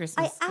hates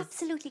Christmas. I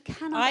absolutely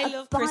cannot. I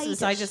love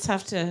Christmas. It. I just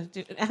have to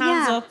do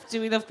hands up.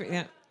 Do we love Christmas?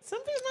 Yeah. Some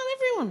people, not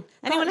everyone.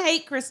 Anyone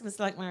hate Christmas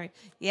like Marian?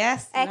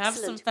 Yes, you have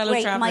some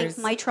fellow travellers.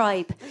 My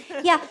tribe.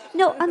 Yeah.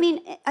 No, I mean,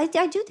 I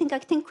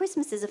think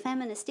Christmas is a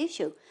feminist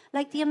issue.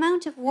 Like the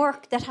amount of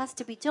work that has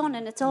to be done,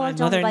 and it's all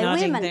done by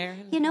women. There.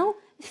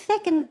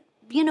 Feckin'.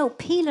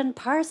 Peeling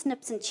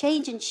parsnips and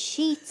changing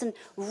sheets and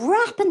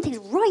wrapping things,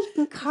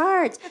 writing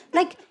cards.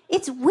 Like,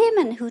 it's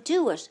women who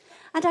do it.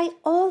 And I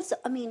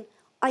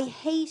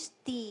hate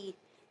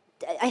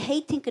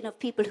thinking of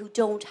people who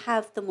don't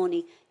have the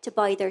money to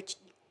buy their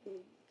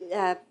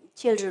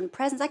children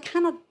presents. I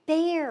cannot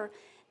bear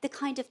the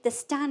kind of the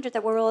standard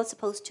that we're all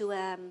supposed to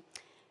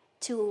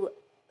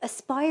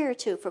aspire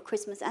to for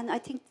Christmas. And I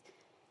think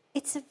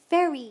it's a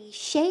very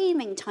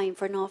shaming time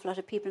for an awful lot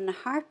of people and a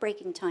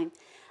heartbreaking time.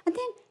 And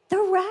then the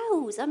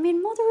rows. I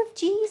mean, Mother of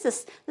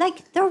Jesus.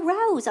 Like, the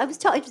rows. I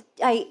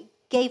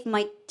gave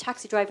my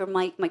taxi driver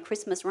my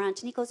Christmas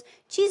rant, and he goes,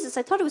 Jesus,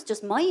 I thought it was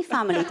just my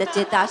family that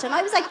did that. And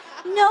I was like,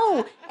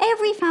 no,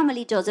 every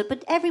family does it,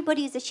 but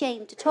everybody is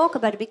ashamed to talk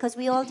about it because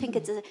we all think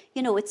it's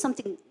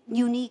something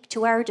unique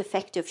to our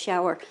defective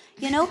shower,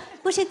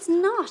 But it's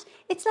not.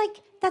 It's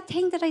like that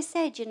thing that I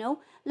said,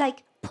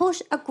 like,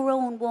 put a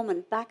grown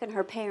woman back in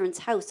her parents'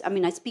 house. I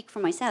mean, I speak for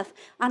myself,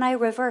 and I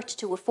revert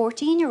to a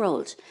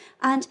 14-year-old.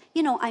 And,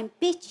 I'm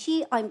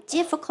bitchy, I'm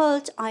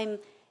difficult, I'm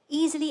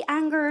easily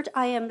angered,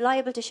 I am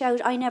liable to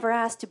shout, I never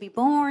asked to be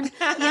born,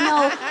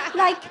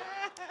 like,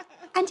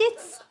 and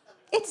it's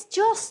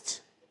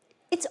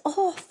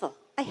awful.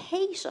 I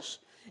hate it.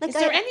 Like, is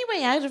there any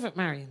way out of it,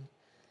 Marian?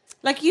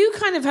 Like, you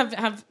kind of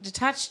have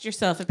detached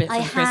yourself a bit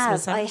from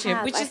Christmas, haven't you?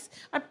 Which is,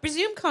 I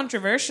presume,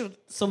 controversial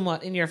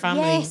somewhat in your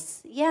family.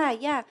 Yes,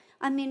 yeah.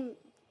 I mean,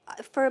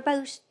 for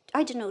about,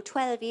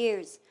 12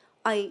 years,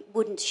 I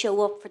wouldn't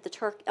show up for the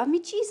turkey. I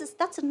mean, Jesus,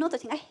 that's another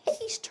thing. I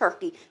hate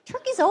turkey.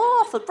 Turkey's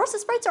awful.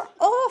 Brussels sprouts are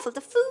awful.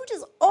 The food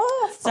is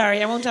awful.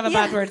 Sorry, I won't have a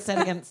bad word said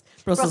against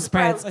Brussels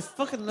sprouts. I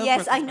fucking love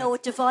Brussels sprouts. Yes, I know,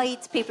 it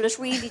divides people. It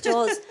really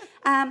does.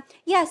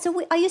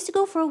 So I used to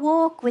go for a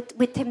walk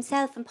with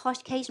himself and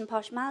Posh Kate and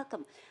Posh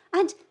Malcolm.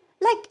 And,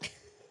 like,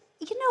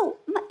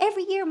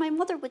 every year my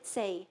mother would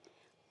say,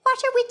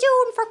 what are we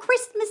doing for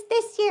Christmas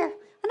this year?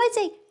 And I'd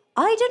say,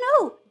 I don't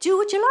know. Do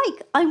what you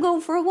like. I'm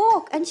going for a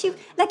walk. And she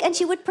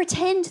would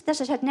pretend that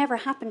it had never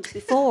happened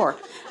before.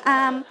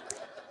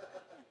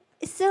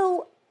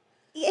 So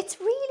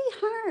it's really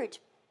hard.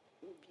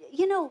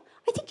 I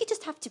think you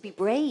just have to be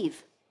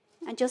brave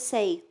and just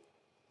say,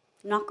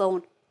 not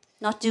going,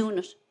 not doing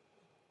it.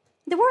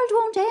 The world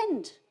won't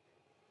end.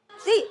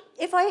 See,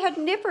 if I had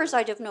nippers,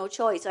 I'd have no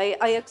choice.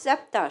 I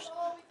accept that.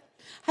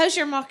 How's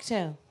your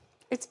mocktail?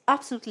 It's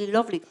absolutely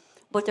lovely,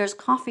 but there's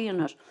coffee in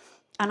it.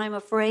 And I'm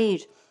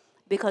afraid,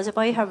 because if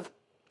I have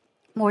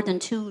more than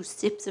 2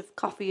 sips of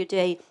coffee a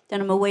day,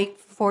 then I'm awake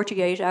for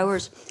 48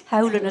 hours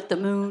howling at the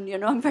moon. You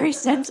know, I'm very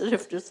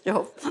sensitive to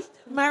stuff.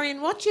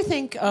 Marian, what do you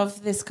think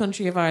of this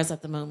country of ours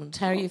at the moment?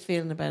 How are you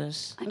feeling about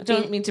it? I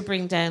don't mean to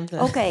bring down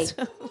the... Okay.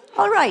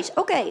 All right.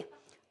 Okay.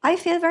 I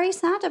feel very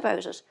sad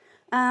about it.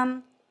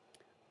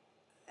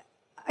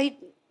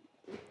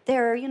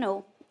 There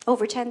are,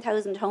 over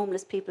 10,000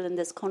 homeless people in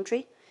this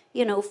country.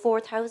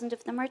 4,000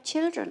 of them are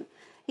children.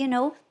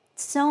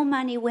 So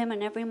many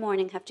women every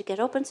morning have to get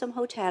up in some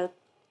hotel,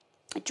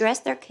 dress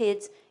their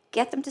kids,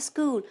 get them to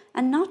school,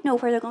 and not know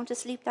where they're going to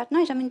sleep that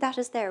night. I mean, that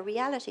is their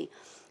reality.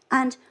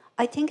 And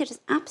I think it is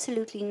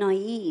absolutely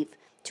naive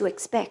to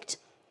expect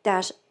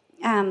that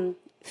Fine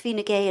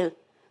Gael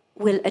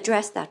will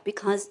address that,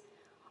 because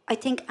I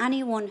think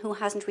anyone who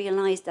hasn't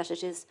realised that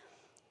it is,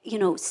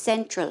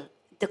 central,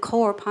 the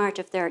core part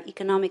of their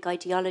economic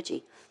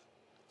ideology,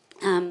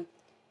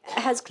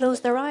 has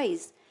closed their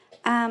eyes.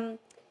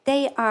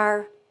 They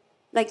are,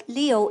 like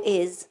Leo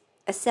is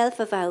a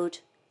self-avowed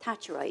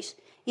Thatcherite.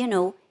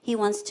 He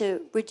wants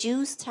to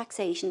reduce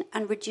taxation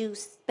and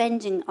reduce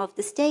spending of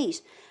the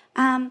state.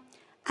 And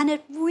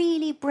it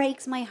really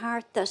breaks my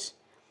heart that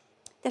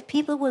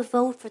people will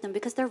vote for them,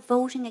 because they're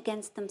voting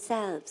against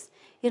themselves.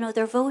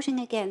 They're voting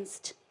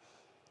against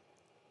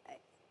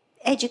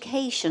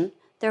education.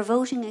 They're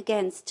voting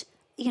against,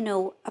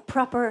 a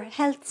proper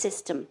health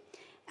system.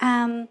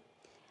 And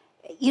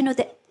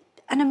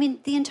I mean,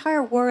 the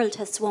entire world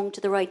has swung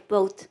to the right,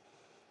 both,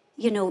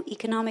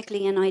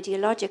 economically and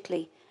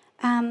ideologically.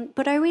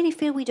 But I really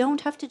feel we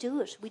don't have to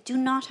do it. We do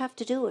not have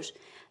to do it.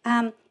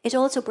 It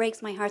also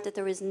breaks my heart that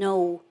there is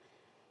no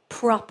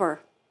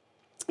proper,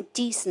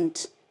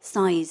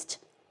 decent-sized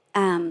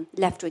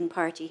left-wing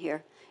party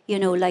here.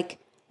 Like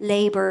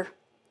Labour,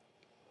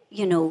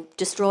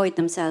 destroyed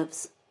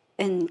themselves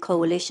in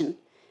coalition.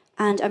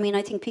 And I mean,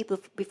 I think People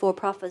Before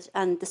Profit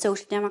and the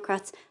Social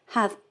Democrats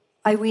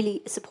I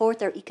really support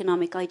their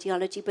economic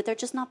ideology, but they're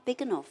just not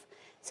big enough.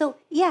 So,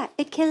 yeah,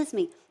 it kills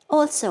me.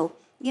 Also,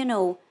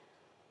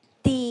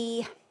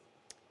 the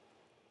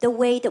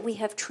way that we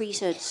have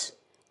treated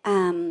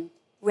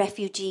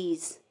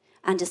refugees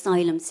and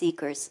asylum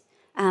seekers.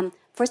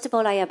 First of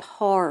all, I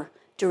abhor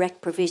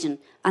direct provision,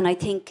 and I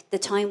think the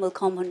time will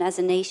come when, as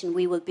a nation,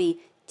 we will be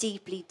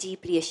deeply,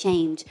 deeply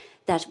ashamed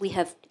that we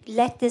have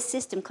let this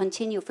system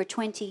continue for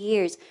 20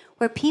 years,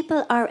 where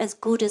people are as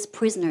good as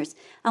prisoners,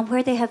 and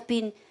where they have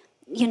been,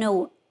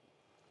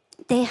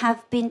 they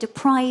have been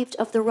deprived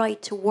of the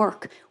right to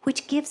work,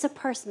 which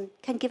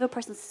can give a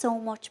person so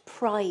much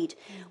pride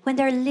when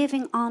they're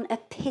living on a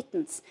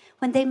pittance,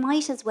 when they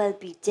might as well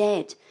be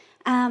dead.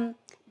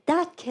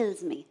 That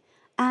kills me.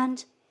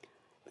 And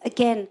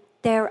again,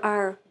 there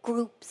are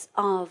groups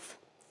of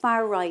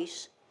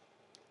far-right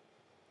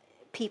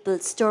people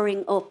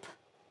stirring up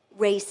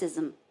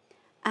racism.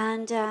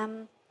 And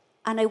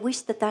I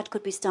wish that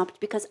could be stopped,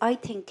 because I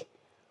think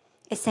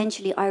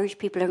essentially Irish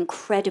people are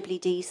incredibly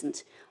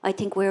decent. I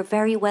think we're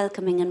very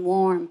welcoming and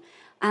warm.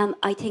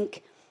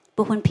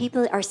 But when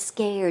people are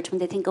scared, when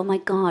they think, oh my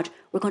God,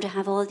 we're going to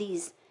have all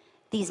these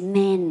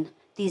men,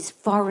 these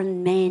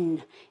foreign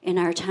men in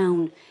our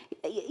town,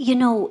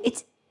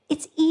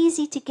 it's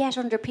easy to get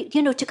under,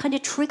 to kind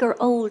of trigger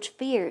old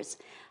fears.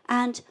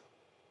 And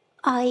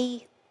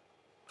I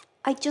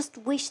just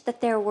wish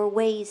that there were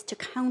ways to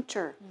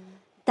counter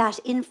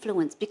that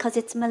influence, because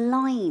it's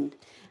malign.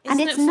 And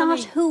it's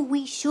not who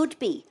we should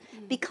be,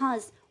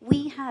 because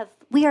we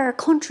are a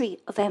country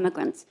of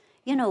immigrants.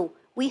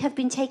 We have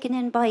been taken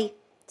in by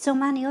so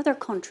many other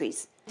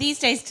countries. These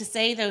days, to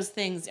say those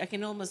things, I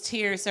can almost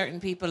hear certain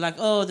people like,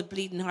 oh, the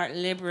bleeding heart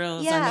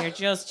liberals, and they're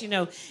just,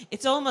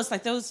 it's almost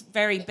like those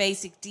very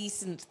basic,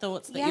 decent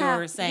thoughts that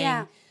you're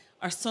saying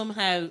are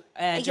somehow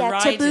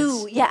derided.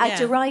 Taboo,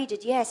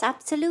 derided, yes,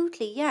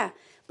 absolutely, yeah.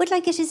 But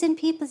like, it is in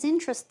people's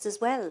interests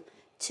as well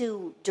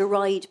to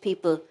deride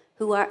people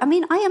who are, I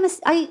mean, I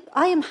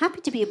am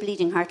happy to be a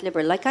bleeding heart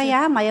liberal, like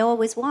I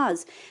always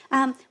was.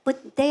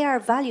 But they are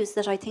values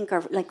that I think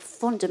are like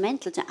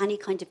fundamental to any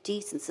kind of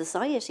decent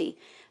society.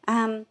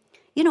 I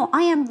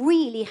am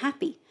really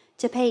happy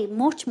to pay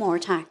much more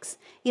tax,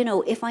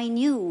 if I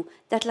knew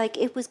that like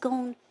it was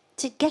going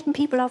to getting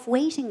people off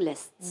waiting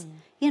lists,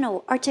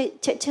 or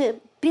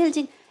to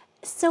building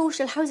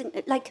social housing,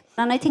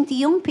 and I think the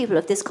young people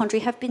of this country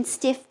have been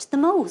stiffed the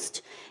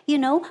most,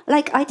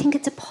 I think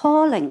it's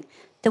appalling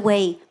the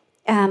way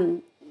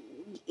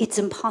it's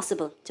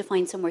impossible to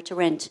find somewhere to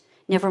rent,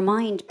 never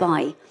mind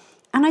buy.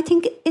 And I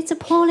think it's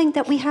appalling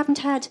that we haven't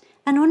had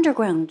an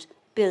underground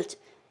built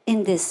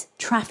in this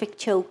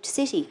traffic-choked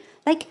city.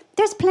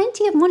 There's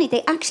plenty of money.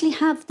 They actually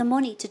have the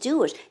money to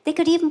do it. They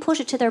could even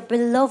put it to their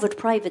beloved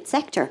private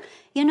sector,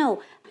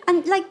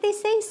 And they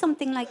say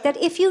something like that,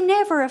 if you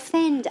never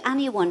offend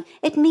anyone,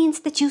 it means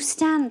that you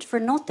stand for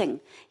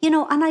nothing.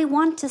 And I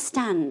want to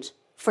stand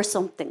for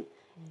something.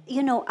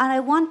 And I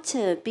want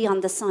to be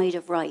on the side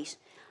of right.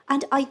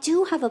 And I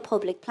do have a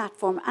public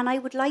platform, and I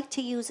would like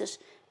to use it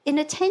in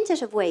a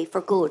tentative way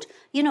for good.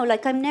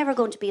 I'm never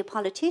going to be a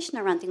politician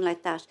or anything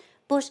like that.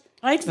 But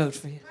I'd vote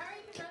for you.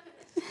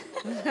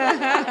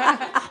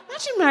 Not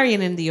imagine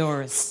Marian in the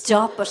Oars.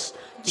 Stop it.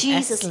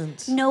 Jesus.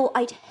 Excellent. No,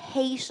 I'd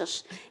hate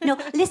it. No,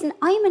 listen,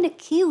 I'm an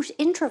acute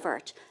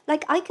introvert.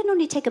 Like, I can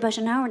only take about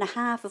an hour and a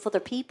half of other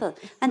people.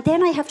 And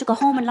then I have to go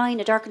home and lie in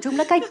a darkened room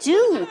like I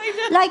do.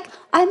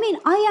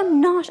 I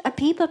am not a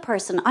people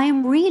person. I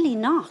am really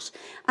not.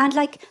 And,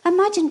 like,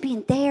 imagine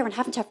being there and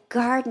having to have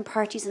garden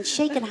parties and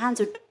shaking hands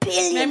with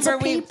billions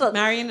of people.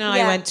 Marian and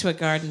I went to a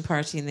garden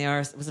party in the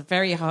Ours. It was a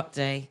very hot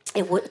day.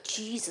 It was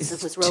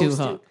roasting. Too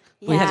hot.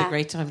 We had a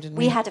great time, didn't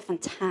we? We had a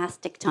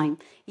fantastic time.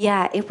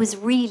 Yeah, it was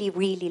really,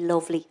 really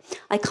lovely.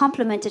 I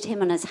complimented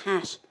him on his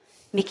hat.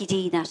 Mickey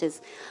D, that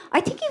is. I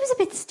think he was a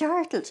bit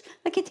startled.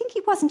 Like, I think he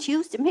wasn't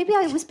used to. Maybe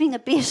I was being a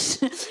bit,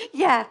 too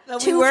familiar. The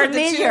two of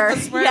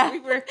us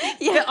were,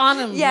 we were on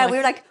him. Yeah, we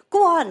were like,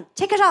 go on,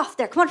 take it off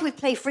there. Come on, we'll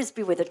play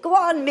frisbee with it. Go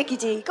on, Mickey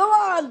D, go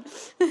on.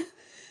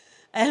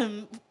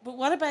 But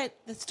what about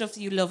the stuff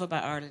that you love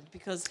about Ireland?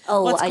 Because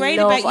what's great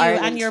about you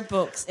and your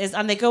books is,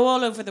 and they go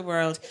all over the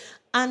world,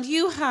 and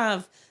you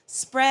have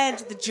spread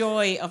the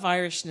joy of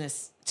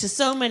Irishness to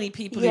so many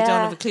people who don't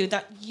have a clue.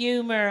 That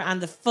humour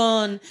and the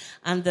fun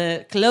and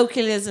the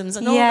colloquialisms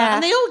and all that,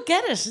 and they all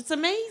get it. It's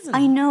amazing.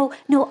 I know.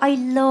 No, I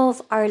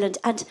love Ireland,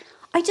 and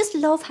I just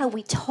love how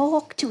we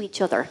talk to each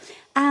other.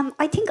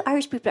 I think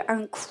Irish people are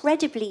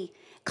incredibly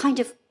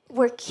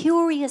we're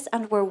curious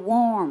and we're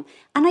warm.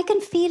 And I can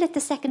feel it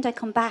the second I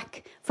come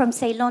back from,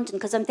 say, London,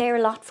 because I'm there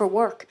a lot for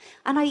work.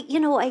 And I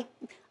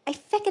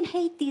feckin'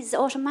 hate these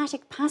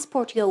automatic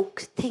passport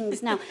yoke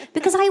things now,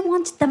 because I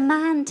want the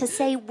man to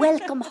say,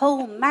 welcome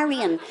home,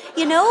 Marian,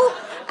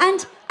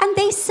 And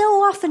they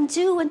so often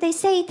do, and they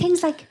say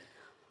things like,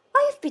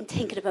 I've been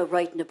thinking about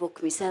writing a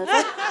book myself.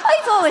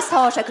 I've always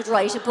thought I could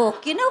write a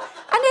book, And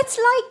it's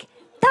like,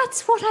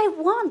 that's what I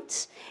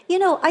want.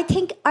 I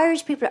think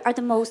Irish people are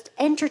the most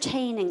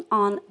entertaining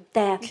on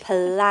the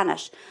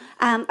planet.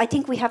 I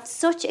think we have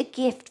such a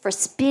gift for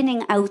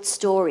spinning out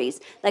stories,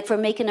 like for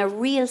making a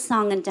real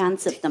song and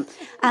dance of them.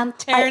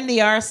 Tearing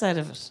the arse out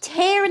of it.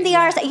 Tearing the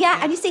arse, yeah.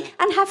 And you see,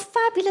 and have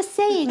fabulous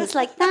sayings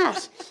like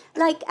that.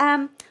 Like,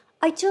 I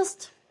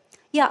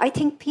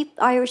think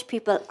Irish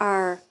people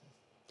are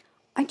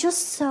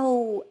just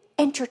so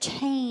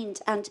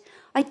entertained, and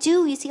I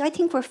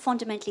think we're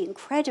fundamentally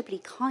incredibly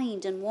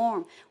kind and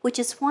warm, which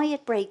is why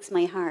it breaks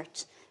my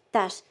heart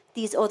that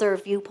these other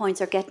viewpoints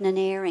are getting an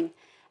airing.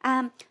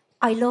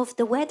 I love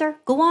the weather.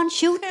 Go on,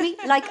 shoot me.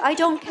 Like, I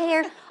don't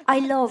care. I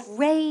love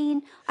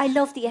rain. I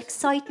love the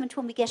excitement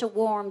when we get a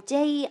warm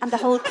day and the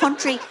whole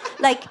country,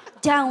 like,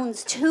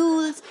 downs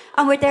tools,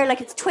 and we're there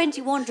like it's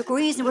 21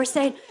 degrees and we're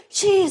saying,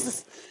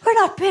 Jesus, we're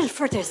not built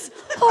for this.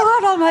 Oh,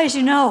 God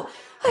almighty, no.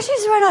 Oh,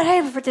 Jesus, we're not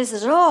able for this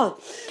at all.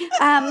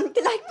 But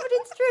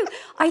it's true.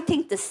 I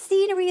think the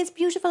scenery is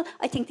beautiful.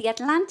 I think the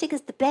Atlantic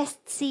is the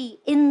best sea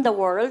in the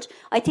world.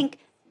 I think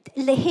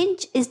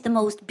Lahinch is the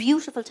most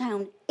beautiful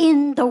town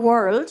in the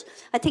world.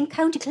 I think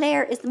County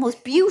Clare is the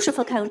most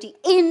beautiful county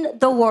in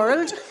the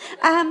world.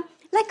 I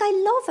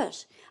love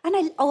it. And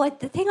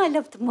the thing I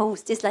love the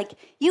most is, like,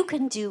 you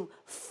can do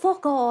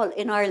fuck all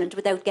in Ireland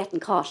without getting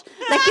caught.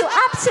 Like, you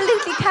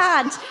absolutely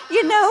can't,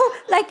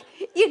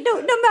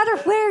 no matter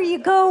where you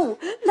go.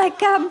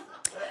 Like, I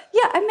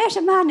met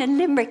a man in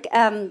Limerick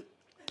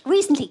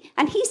recently,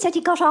 and he said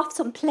he got off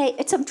some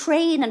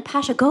train in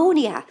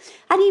Patagonia,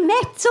 and he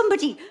met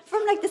somebody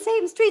from, like, the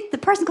same street. The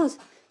person goes,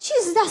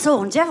 Jesus, that's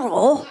Owen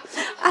Devereux.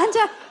 And,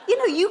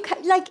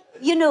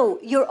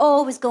 you're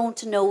always going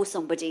to know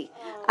somebody.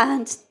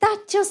 And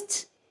that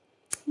just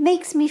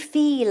makes me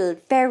feel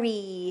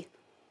very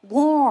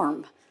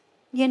warm.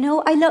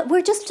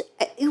 We're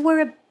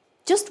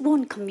just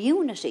one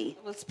community.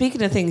 Well,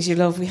 speaking of things you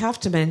love, we have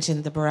to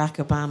mention the Barack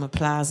Obama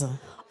Plaza.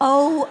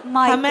 Oh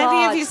my God. How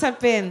many of you have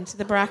been to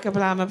the Barack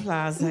Obama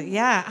Plaza?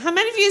 Yeah. How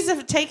many of you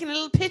have taken a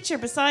little picture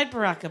beside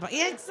Barack Obama?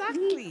 Yeah,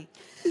 exactly.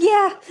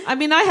 Yeah. I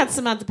mean, I had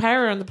Samantha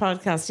Power on the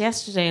podcast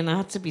yesterday, and I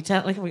had to be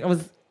I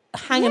was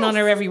hanging on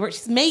her every word.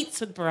 She's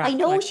mates with Barack. I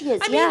know she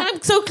is. I mean,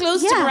 I'm so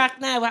close to Barack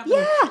now. I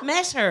haven't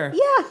met her.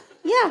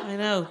 Yeah. I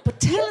know. But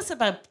tell us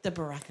about the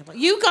Barack Obama.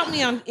 You got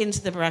me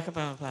into the Barack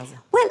Obama Plaza.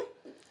 Well,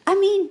 I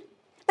mean,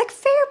 like,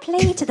 fair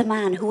play to the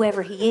man,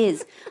 whoever he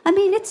is. I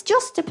mean, it's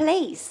just a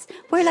place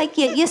where, like,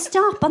 you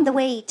stop on the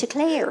way to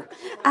Clare,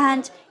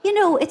 and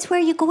it's where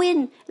you go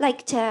in,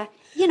 like, to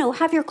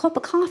have your cup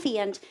of coffee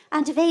and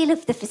avail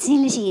of the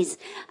facilities.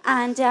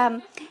 And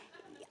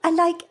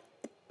like,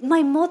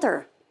 my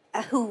mother,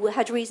 who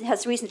has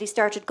recently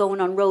started going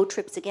on road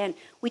trips again,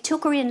 we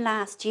took her in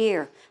last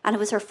year, and it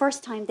was her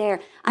first time there,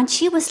 and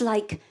she was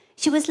like,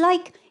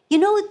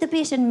 the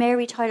bit in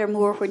Mary Tyler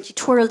Moore when she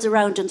twirls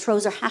around and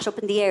throws her hat up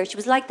in the air? She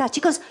was like that.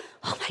 She goes,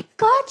 oh my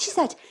God, she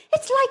said,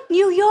 it's like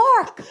New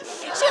York.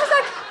 She was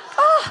like,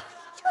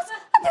 she goes,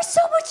 and there's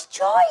so much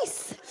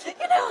choice, and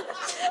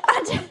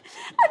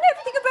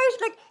everything about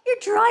it, like,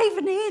 you're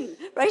driving in,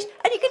 right,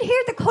 and you can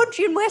hear the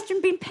country and western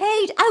being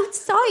played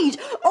outside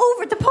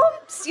over the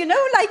pumps,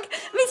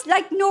 it's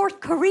like North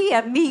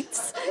Korea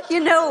meets,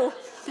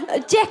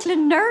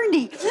 Declan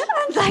Nerney,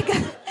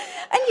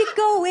 and you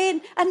go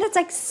in, and it's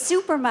like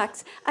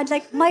Supermax. And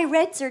like my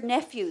Redser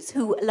nephews,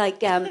 who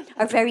like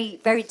are very,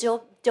 very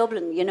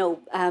Dublin,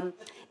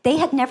 they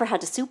had never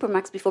had a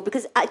Supermax before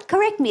because,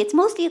 correct me, it's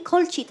mostly a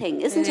culture thing,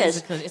 isn't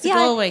it? It's a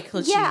Galway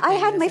culture. Yeah, I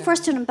had my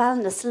first one in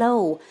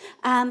Ballinasloe.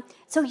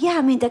 So yeah,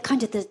 I mean, the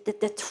kind of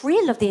the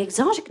thrill of the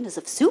exoticness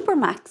of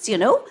Supermax,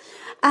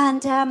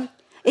 and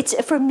it's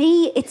for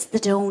me, it's the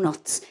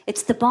donuts.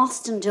 It's the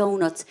Boston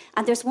donuts,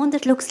 and there's one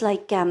that looks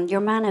like your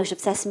man out of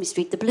Sesame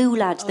Street, the blue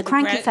lad, the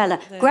cranky fella,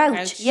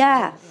 Grouch.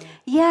 Yeah,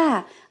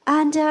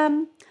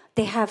 and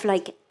they have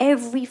like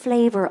every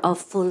flavour of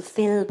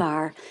Fulfill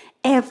bar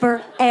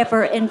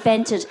ever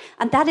invented,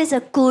 and that is a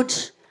good.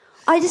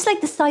 I just like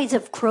the size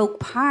of Croke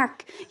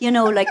Park,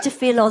 like to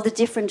fill all the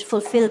different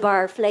Fulfill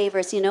bar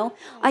flavours,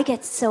 I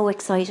get so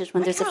excited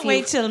when there's a few. I can't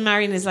wait till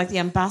Marian is like the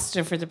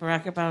ambassador for the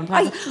Barack Obama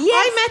Plaza.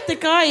 I met the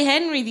guy,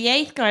 Henry, the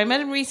 8th guy. I met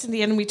him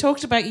recently and we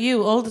talked about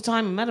you all the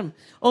time. I met him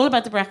all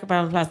about the Barack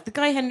Obama Plaza. The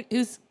guy, Henry,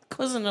 who's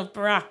cousin of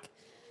Barack.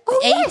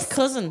 The 8th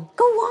cousin.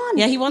 Go on.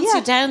 Yeah, he wants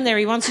you down there.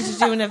 He wants you to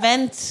do an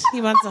event. He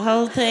wants the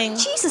whole thing.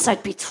 Jesus,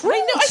 I'd be thrilled. I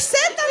know, I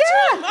said that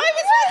to him.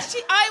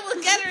 I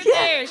will get her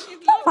there. She'd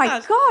love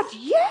that. God,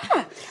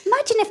 yeah.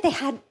 Imagine if they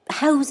had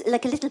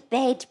like a little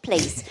bed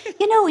place,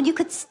 and you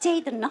could stay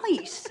the night.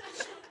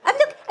 And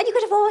look, and you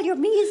could have all your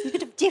meals. You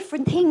could have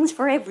different things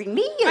for every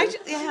meal.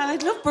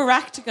 I'd love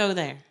Barack to go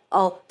there.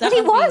 Oh, but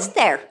he was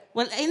there.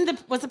 Well,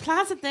 was the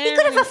plaza there? He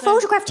could have a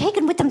photograph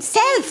taken with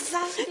himself.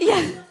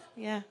 Exactly.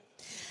 Yeah.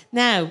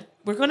 Now,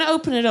 we're going to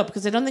open it up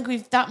because I don't think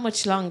we've that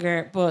much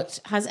longer, but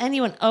has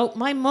anyone... Oh,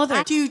 my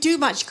mother... Do you do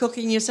much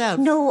cooking yourself?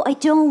 No, I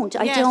don't.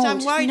 I don't. I'm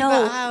worried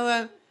about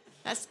how...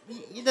 that's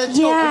the talk with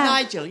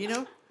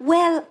Nigel,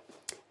 Well,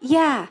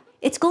 yeah,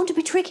 it's going to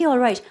be tricky, all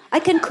right.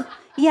 I can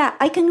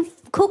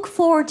cook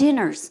 4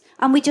 dinners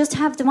and we just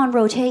have them on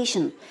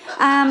rotation.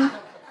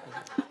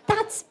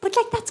 That's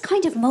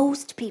kind of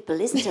most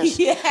people, isn't it?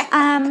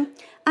 Yeah.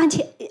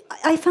 And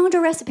I found a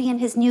recipe in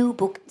his new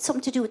book,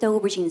 something to do with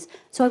aubergines.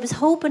 So I was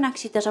hoping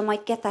actually that I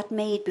might get that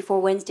made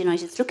before Wednesday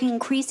night. It's looking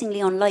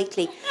increasingly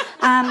unlikely.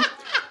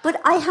 But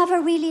I have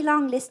a really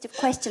long list of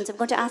questions. I'm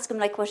going to ask him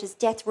like what his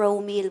death row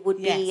meal would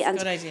be. Yes,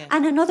 good idea.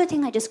 And another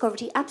thing I discovered,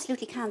 he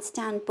absolutely can't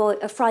stand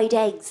fried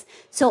eggs.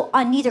 So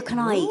neither can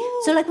I.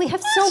 Ooh, so like we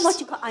have so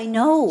much. I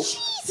know.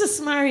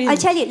 Jesus, Marian. I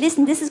tell you,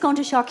 listen, this is going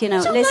to shock you now.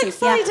 You don't listen,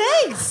 like fried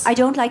eggs? I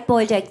don't like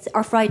boiled eggs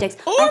or fried eggs.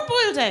 Or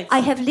boiled eggs? I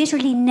have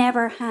literally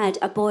never had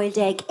a boiled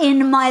egg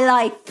in my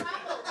life.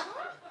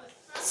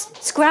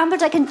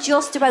 Scrambled I can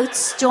just about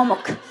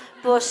stomach.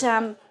 But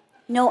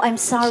no, I'm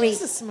sorry.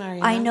 Jesus,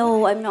 Marian. I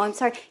know, I'm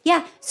sorry.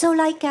 Yeah, so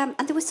like, and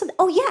there was some,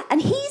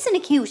 and he's an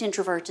acute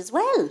introvert as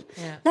well.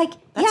 Yeah. Like,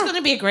 That's going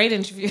to be a great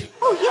interview.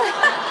 Oh, yeah.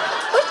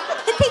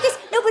 But the thing is,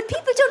 but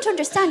people don't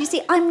understand. You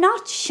see, I'm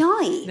not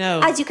shy,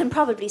 as you can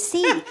probably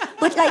see.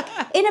 But like,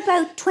 in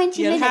about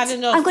 20 minutes,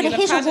 I'm going to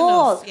hit a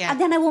wall, and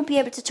then I won't be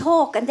able to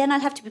talk, and then I'll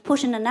have to be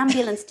put in an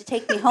ambulance to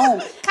take me home.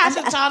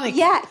 Catatonic.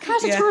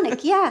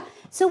 Catatonic, yeah.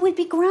 So we'd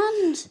be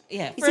grand.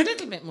 Yeah, for a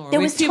little bit more. There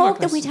was talk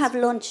that we'd have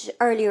lunch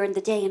earlier in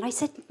the day, and I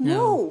said,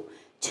 no.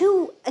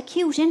 2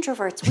 acute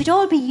introverts. We'd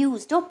all be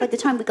used up by the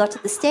time we got to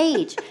the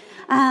stage.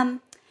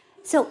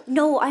 So,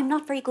 no, I'm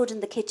not very good in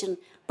the kitchen,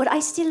 but I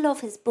still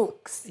love his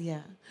books.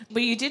 Yeah.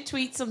 But you did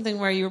tweet something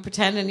where you were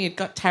pretending you'd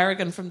got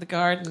tarragon from the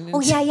garden.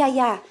 Oh,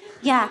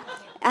 yeah.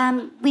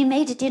 We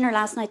made a dinner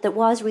last night that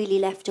was really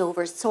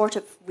leftovers, sort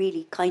of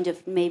really kind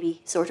of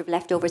maybe sort of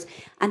leftovers.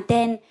 And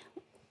then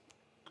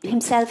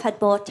himself had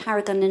bought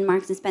tarragon in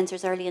Marks and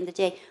Spencer's early in the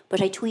day,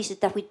 but I tweeted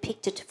that we'd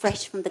picked it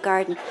fresh from the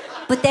garden.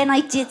 But then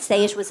I did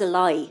say it was a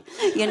lie,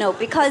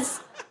 because...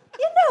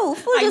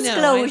 full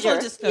disclosure.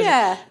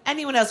 Yeah.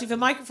 Anyone else? We have a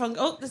microphone.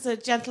 Oh, there's a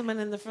gentleman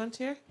in the front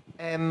here.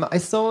 I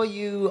saw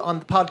you on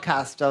the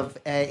podcast of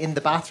In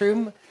the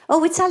Bathroom. Oh,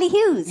 with Sally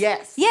Hughes?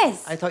 Yes.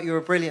 I thought you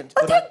were brilliant.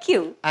 Oh, thank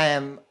you.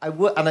 And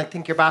I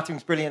think your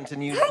bathroom's brilliant,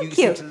 and you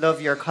seem to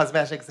love your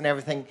cosmetics and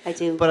everything. I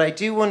do. But I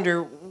do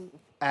wonder,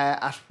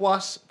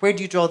 where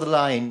do you draw the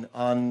line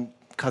on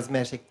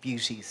cosmetic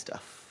beauty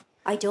stuff?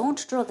 I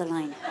don't draw the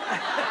line.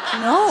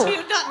 No. Do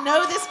you not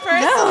know this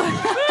person? No.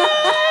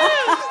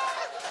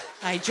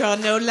 I draw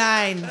no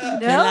line.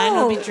 No line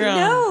will be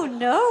drawn.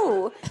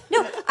 No.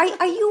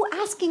 Are you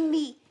asking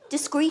me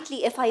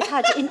discreetly if I've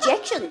had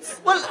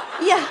injections? Well,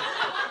 yeah.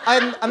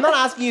 I'm not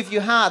asking you if you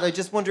had. I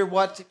just wonder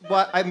what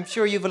I'm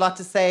sure you have a lot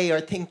to say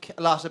or think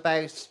a lot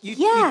about.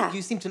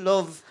 You seem to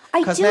love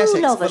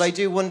cosmetics, but I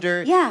do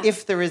wonder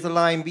if there is a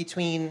line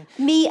between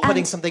me putting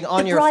and something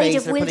on your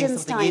face or putting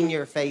something in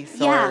your face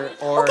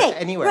or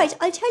anywhere. Right,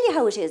 I'll tell you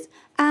how it is.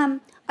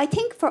 I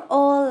think for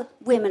all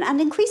women,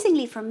 and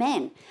increasingly for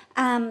men,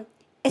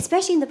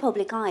 especially in the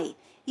public eye,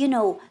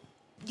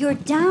 you're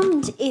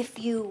damned if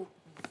you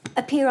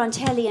appear on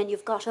telly and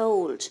you've got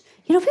old.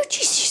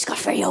 She's got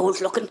very old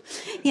looking,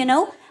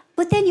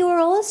 But then you're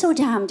also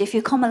damned if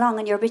you come along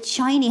and you're a bit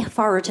shiny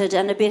foreheaded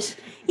and a bit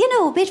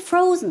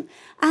frozen.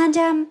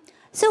 And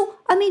so,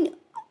 I mean,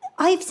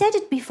 I've said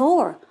it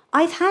before.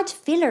 I've had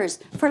fillers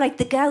for like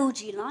the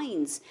gougy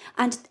lines.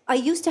 And I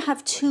used to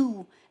have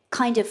 2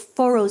 kind of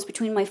furrows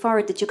between my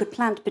forehead that you could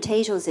plant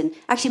potatoes in.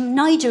 Actually,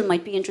 Nigel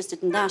might be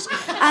interested in that.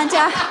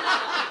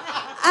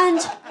 And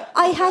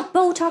I had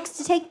Botox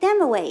to take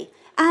them away.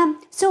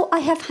 So I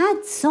have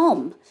had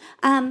some.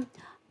 And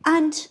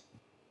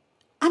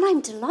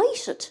I'm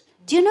delighted.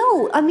 Do you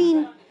know? I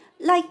mean,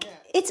 like,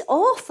 it's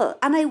awful.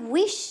 And I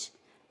wish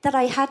that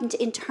I hadn't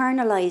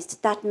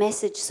internalized that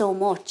message so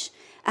much,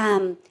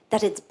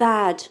 that it's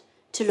bad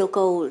to look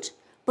old.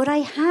 But I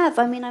have.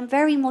 I mean, I'm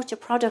very much a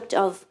product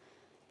of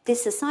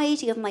this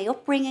society, of my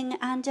upbringing.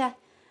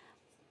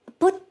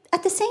 But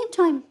at the same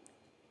time,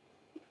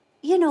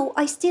 you know,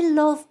 I still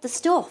love the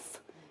stuff.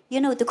 You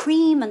know, the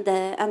cream and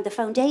the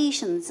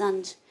foundations.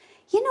 And,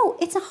 you know,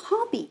 it's a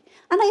hobby.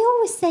 And I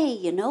always say,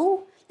 you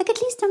know, like,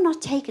 at least I'm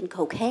not taking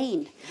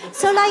cocaine.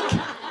 So, like,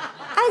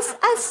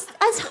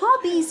 as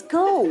hobbies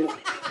go,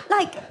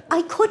 like,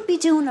 I could be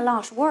doing a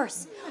lot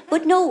worse.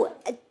 But no,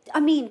 I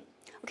mean,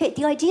 okay,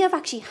 the idea of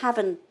actually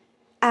having,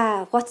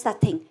 what's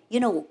that thing? You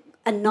know,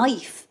 a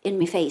knife in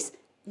my face.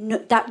 No,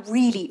 that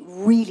really,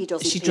 really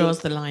doesn't. She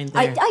draws the line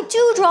there. I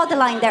do draw the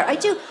line there. I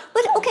do.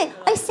 But okay,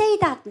 I say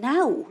that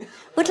now.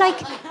 But like,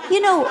 you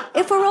know,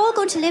 if we're all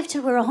going to live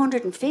till we're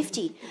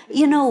 150,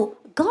 you know,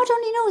 God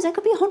only knows. I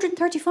could be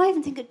 135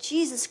 and think,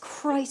 Jesus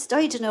Christ,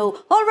 I don't know.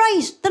 All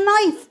right, the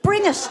knife,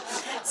 bring it.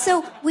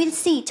 So we'll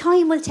see.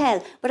 Time will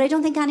tell. But I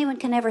don't think anyone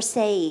can ever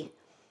say,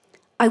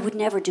 I would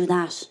never do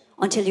that,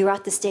 until you're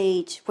at the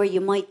stage where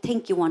you might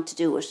think you want to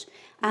do it.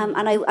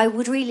 And I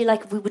would really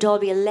like if we would all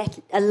be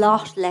a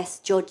lot less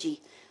judgy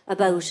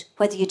about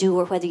whether you do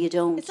or whether you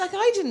don't. It's like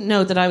I didn't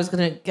know that I was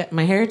going to get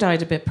my hair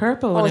dyed a bit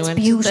purple when I went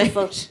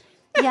beautiful. to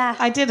the Yeah.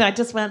 I did. I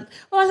just went,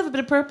 I'll have a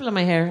bit of purple in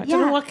my hair. I don't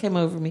know what came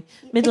over me.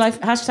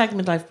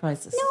 #midlife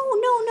crisis. No.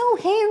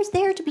 Hair is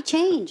there to be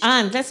changed.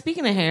 And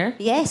speaking of hair,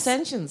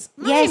 extensions.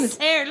 Marian's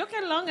hair, look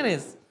how long it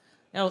is.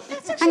 Oh,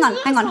 hang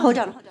on, hold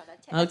on.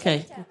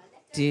 Okay.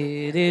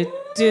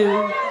 Do.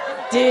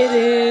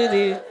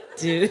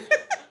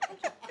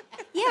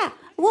 Yeah,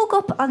 woke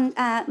up on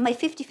my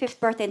 55th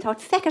birthday and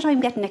thought, feck it, I'm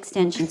getting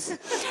extensions.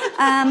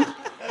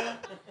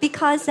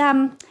 Because,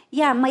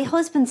 my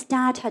husband's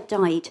dad had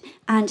died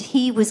and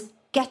he was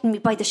getting me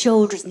by the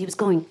shoulders and he was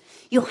going,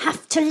 you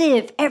have to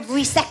live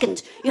every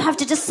second. You have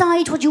to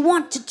decide what you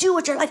want to do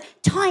with your life.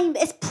 Time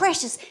is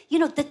precious. You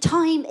know, the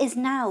time is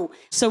now.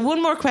 So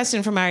one more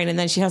question for Marian and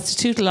then she has to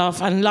tootle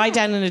off and lie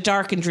down in a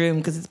darkened room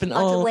because it's been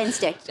Until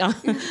Wednesday.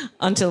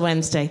 Until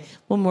Wednesday.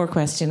 One more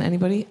question.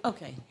 Anybody?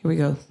 Okay, here we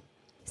go.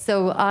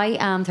 So I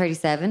am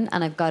 37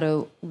 and I've got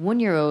a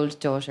 1-year-old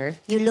daughter.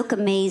 You look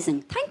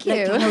amazing. Thank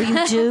you. Like,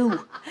 you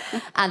do.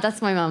 And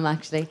that's my mum,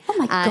 actually. Oh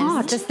my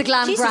God. Just the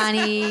glam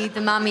granny.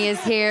 The mammy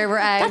is here. We're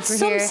out. That's we're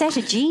some here. set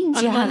of jeans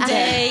on you a have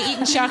Monday,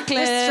 eating chocolate.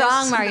 They're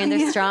strong, Marian.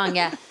 They're strong,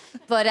 yeah.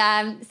 But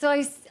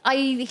so I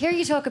hear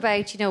you talk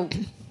about, you know,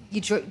 you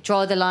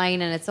draw the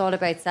line and it's all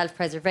about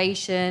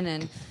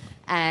self-preservation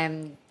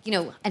and, you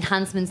know,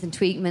 enhancements and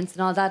tweakments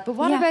and all that. But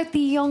what about the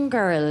young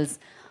girls?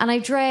 And I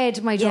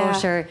dread my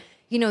daughter...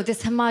 You know,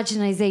 this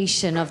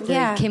homogenization of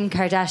the Kim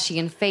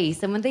Kardashian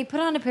face. And when they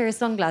put on a pair of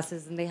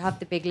sunglasses and they have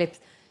the big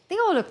lips, they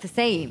all look the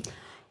same.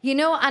 You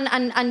know,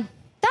 and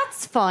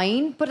that's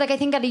fine. But, like, I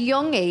think at a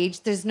young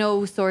age, there's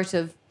no sort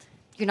of...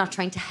 You're not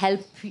trying to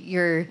help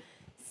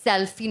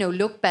yourself, you know,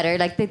 look better.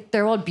 Like,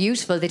 they're all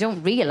beautiful. They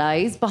don't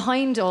realise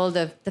behind all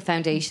the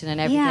foundation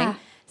and everything. Yeah.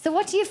 So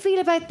what do you feel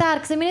about that?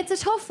 Because, I mean, it's a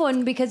tough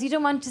one because you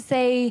don't want to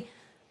say...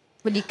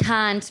 Well, you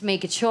can't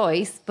make a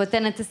choice, but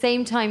then at the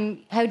same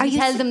time, how do you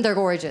tell them they're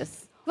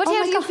gorgeous? How do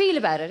you feel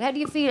about it? How do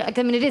you feel? I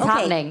mean, it is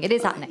happening. It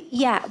is happening.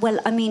 Yeah, well,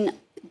 I mean,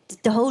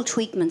 the whole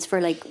treatments for,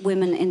 like,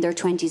 women in their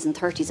 20s and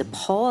 30s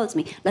appalls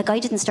me. Like, I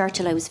didn't start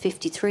till I was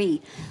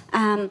 53.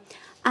 And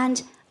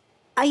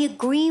I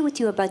agree with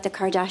you about the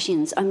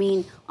Kardashians. I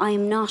mean,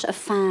 I'm not a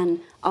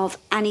fan of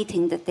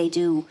anything that they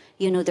do.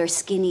 You know, their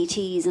skinny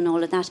teas and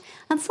all of that.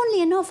 And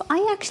funnily enough,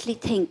 I actually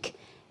think,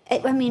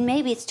 I mean,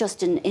 maybe it's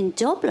just in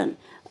Dublin,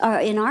 or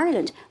in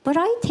Ireland, but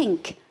I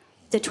think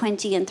the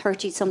 20 and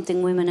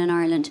 30-something women in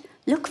Ireland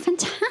look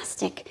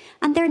fantastic.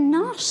 And they're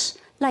not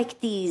like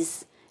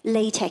these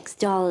latex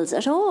dolls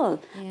at all.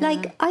 Yeah.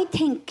 Like, I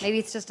think... Maybe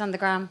it's just on the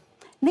gram.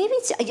 Maybe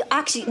it's...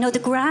 Actually, no, the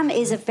gram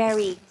is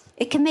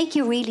it can make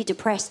you really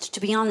depressed, to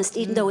be honest,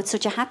 even though it's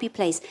such a happy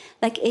place.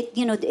 Like, it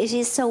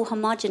is so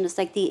homogenous,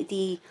 like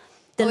the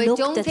I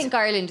don't think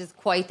Ireland is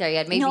quite there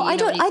yet. Maybe no, I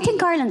don't. I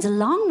think Ireland's a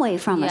long way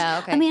from it.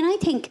 Okay. I mean, I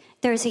think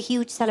there's a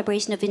huge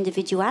celebration of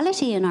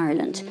individuality in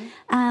Ireland.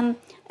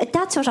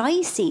 That's what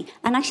I see,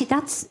 and actually,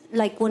 that's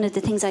like one of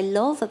the things I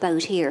love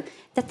about here.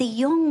 That the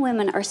young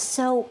women are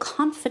so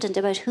confident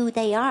about who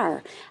they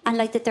are, and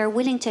like that they're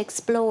willing to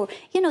explore.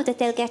 You know, that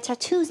they'll get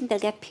tattoos and they'll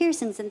get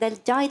piercings and they'll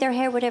dye their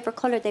hair whatever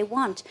colour they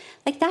want.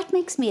 Like, that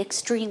makes me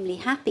extremely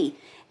happy.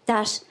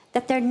 That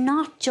they're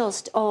not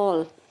just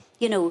all,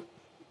 you know,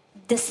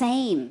 the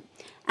same.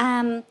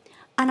 And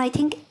I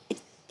think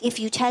if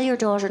you tell your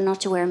daughter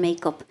not to wear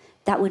makeup,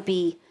 that would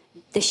be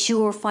the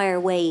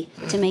surefire way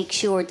to make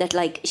sure that,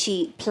 like,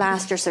 she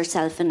plasters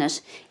herself in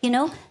it. You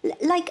know,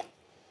 like,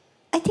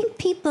 I think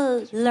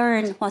people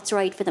learn what's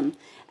right for them.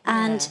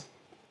 And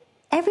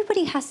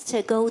everybody has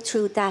to go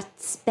through that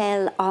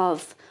spell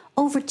of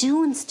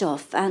overdoing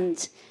stuff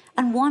and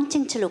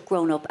wanting to look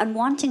grown up and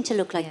wanting to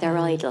look like their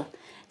idol.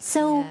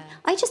 So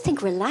I just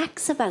think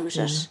relax about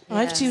it.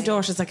 I have 2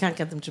 daughters. I can't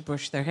get them to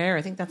brush their hair.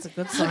 I think that's a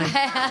good sign.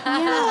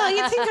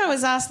 You'd think I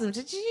was asking them,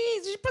 did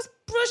you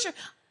brush your...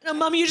 No,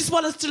 Mum, you just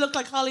want us to look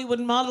like Hollywood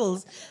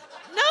models.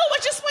 No, I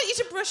just want you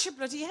to brush your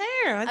bloody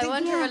hair. I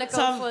wonder will it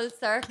go full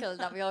circle,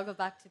 that we all go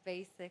back to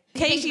basics.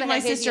 Katie, my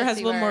sister,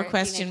 has one more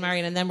question,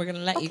 Marian, and then we're going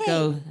to let you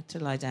go to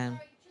lie down.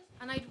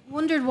 And I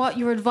wondered what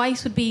your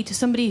advice would be to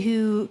somebody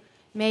who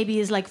maybe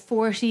is like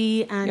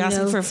 40 and... You're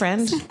asking for a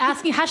friend?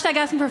 asking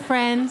for a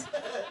friend.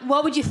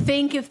 What would you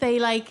think if they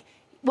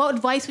what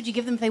advice would you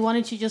give them if they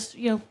wanted to just,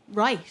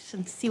 write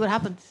and see what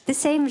happens? The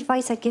same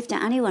advice I'd give to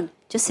anyone.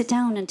 Just sit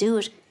down and do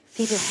it.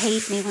 People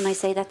hate me when I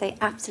say that. They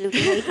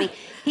absolutely hate me.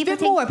 People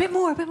bit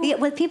more. Yeah,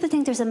 well, people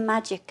think there's a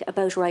magic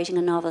about writing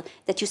a novel,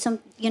 that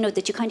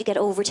that you kind of get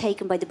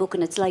overtaken by the book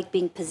and it's like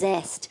being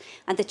possessed,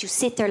 and that you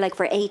sit there like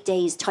for 8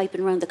 days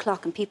typing around the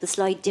clock and people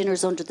slide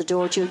dinners under the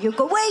door to you. You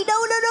go, wait, no,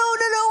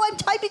 I'm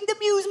typing the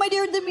muse, my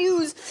dear, the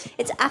muse.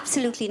 It's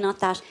absolutely not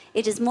that.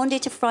 It is Monday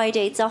to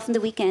Friday. It's often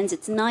the weekends.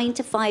 It's 9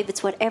 to 5.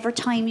 It's whatever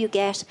time you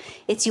get.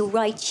 It's you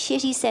write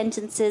shitty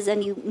sentences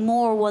and you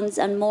more ones,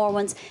 and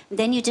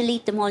then you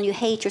delete them all. You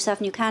hate yourself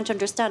and you can't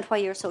understand why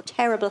you're so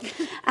terrible.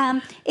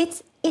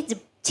 It's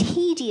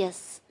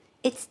tedious.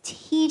 It's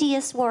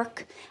tedious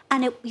work.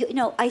 And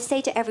I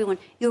say to everyone,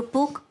 your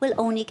book will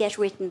only get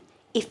written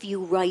if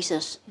you write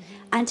it.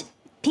 And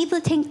people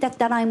think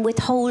that I'm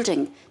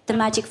withholding the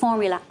magic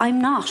formula. I'm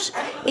not.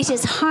 It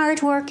is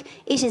hard work.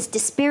 It is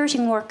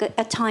dispiriting work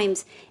at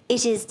times.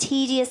 It is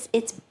tedious.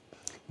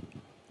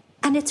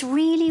 And it's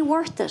really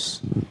worth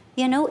it.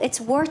 It's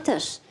worth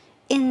it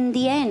in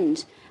the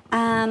end.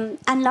 And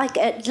like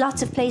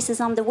lots of places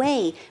on the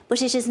way.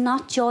 But it is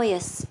not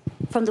joyous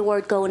from the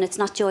word go, and it's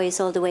not joyous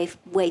all the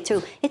way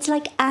through. It's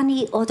like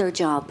any other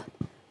job,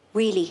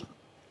 really.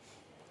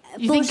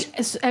 You think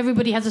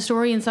everybody has a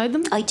story inside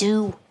them? I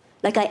do.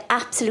 I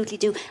absolutely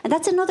do. And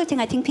that's another thing.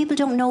 I think people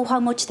don't know how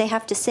much they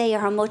have to say or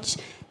how much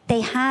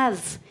they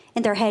have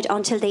in their head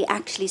until they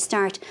actually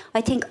start.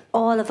 I think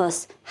all of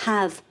us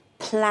have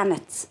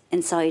planets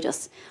inside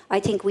us. I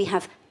think we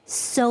have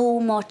so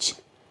much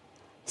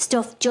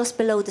stuff just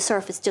below the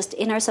surface, just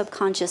in our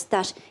subconscious,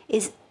 that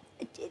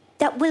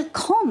will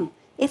come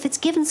if it's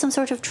given some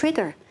sort of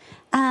trigger.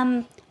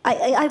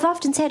 I've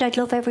often said I'd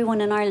love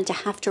everyone in Ireland to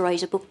have to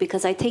write a book,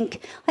 because I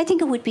think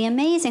it would be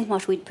amazing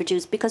what we'd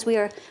produce, because we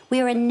are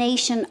a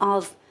nation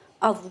of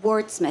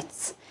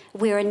wordsmiths.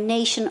 We are a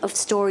nation of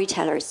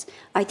storytellers.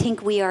 I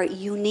think we are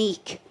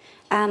unique.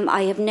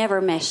 I have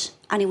never met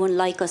anyone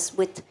like us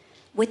with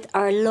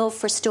our love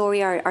for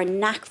story, our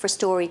knack for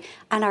story,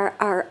 and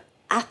our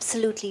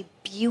absolutely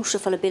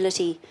beautiful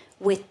ability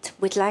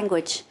with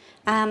language.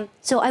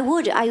 So I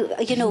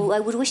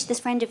would wish this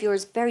friend of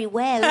yours very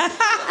well,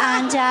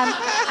 and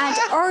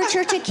urge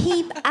her to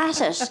keep at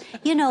it,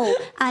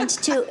 and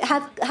to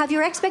have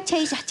your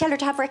expectations. Tell her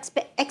to have her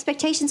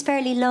expectations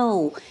fairly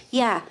low,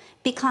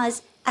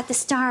 because at the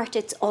start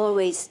it's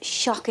always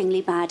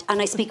shockingly bad,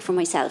 and I speak for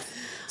myself.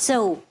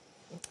 So.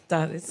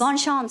 That is bon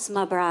chance,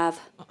 ma brave.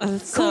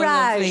 So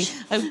lovely.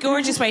 A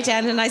gorgeous way to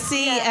end. And I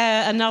see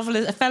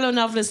a fellow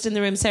novelist in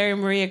the room, Sarah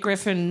Maria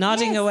Griffin,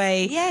 nodding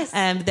away. Yes.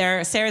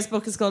 Sarah's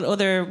book is called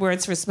Other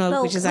Words for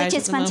Smoke, which is out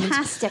at the moment.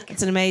 Fantastic.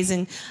 It's an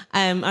amazing.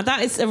 And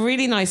that is a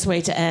really nice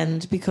way to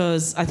end,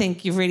 because I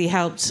think you've really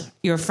helped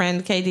your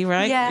friend, Katie,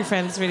 right? Yeah. Your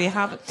friend's really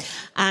happy.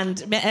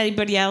 And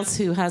anybody else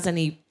who has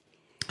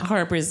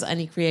harbours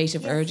any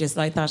creative urges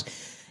like that.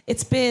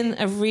 It's been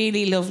a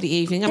really lovely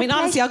evening. I mean,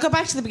 honestly, I'll go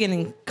back to the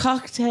beginning.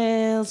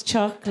 Cocktails,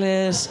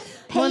 chocolate,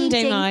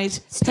 Monday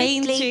night,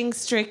 painting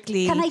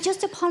strictly. Can I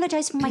just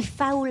apologise for my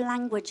foul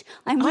language?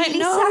 I'm really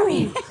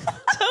sorry.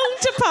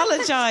 Don't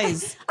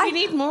apologise. We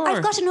need more.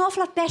 I've got an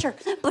awful lot better,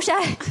 but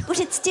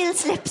it still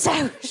slips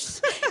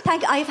out.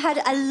 I've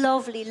had a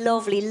lovely,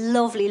 lovely,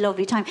 lovely,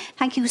 lovely time.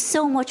 Thank you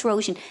so much,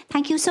 Roisin.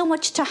 Thank you so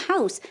much to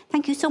House.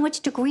 Thank you so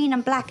much to Green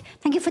and Black.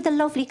 Thank you for the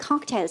lovely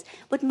cocktails.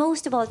 But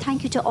most of all,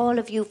 thank you to all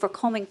of you for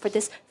coming for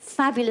this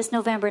fabulous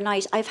November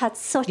night. I've had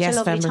such a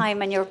lovely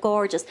time, and you're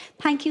gorgeous.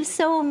 Thank you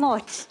so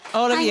much.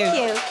 All of you.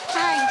 Thank you.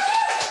 Thanks.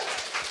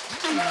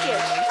 Thank you.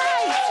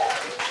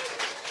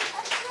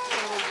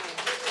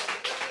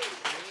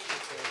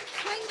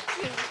 Thanks.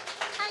 Thank you.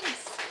 Thanks.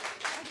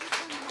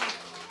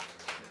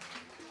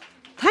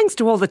 Thanks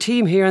to all the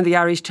team here in the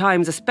Irish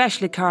Times,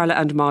 especially Carla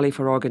and Molly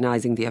for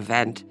organising the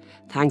event.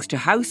 Thanks to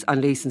House on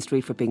Leeson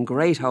Street for being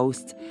great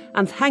hosts.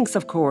 And thanks,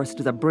 of course,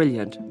 to the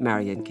brilliant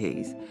Marian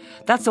Keys.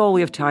 That's all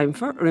we have time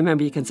for.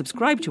 Remember, you can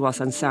subscribe to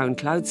us on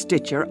SoundCloud,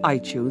 Stitcher,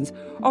 iTunes,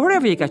 or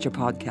wherever you get your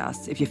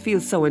podcasts. If you feel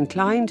so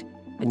inclined,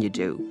 and you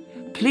do,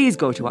 please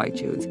go to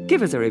iTunes,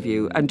 give us a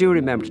review, and do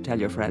remember to tell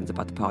your friends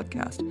about the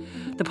podcast.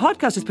 The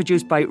podcast is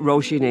produced by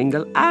Roisin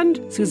Ingle and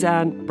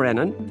Suzanne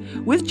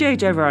Brennan, with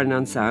JJ Vernon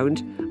on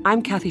sound.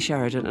 I'm Kathy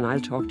Sheridan, and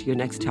I'll talk to you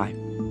next time.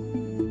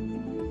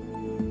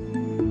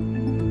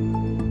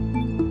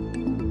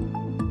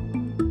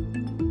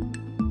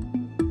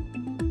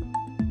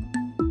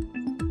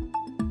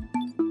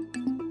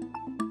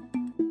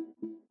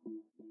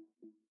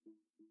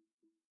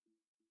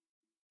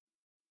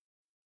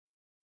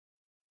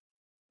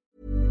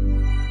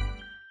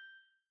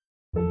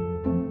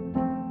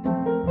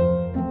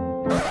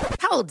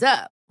 Hold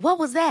up. What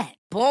was that?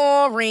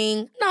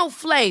 Boring. No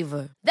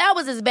flavor. That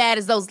was as bad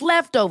as those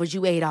leftovers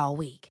you ate all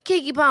week.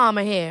 Keke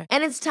Palmer here,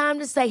 and it's time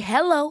to say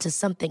hello to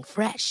something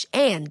fresh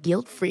and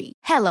guilt-free.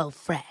 Hello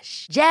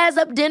Fresh. Jazz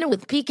up dinner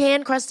with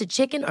pecan-crusted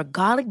chicken or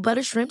garlic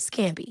butter shrimp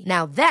scampi.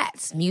 Now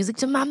that's music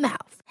to my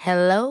mouth.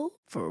 Hello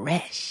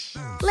Fresh.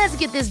 Let's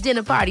get this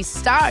dinner party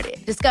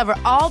started. Discover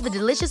all the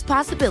delicious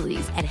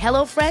possibilities at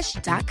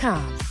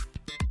HelloFresh.com.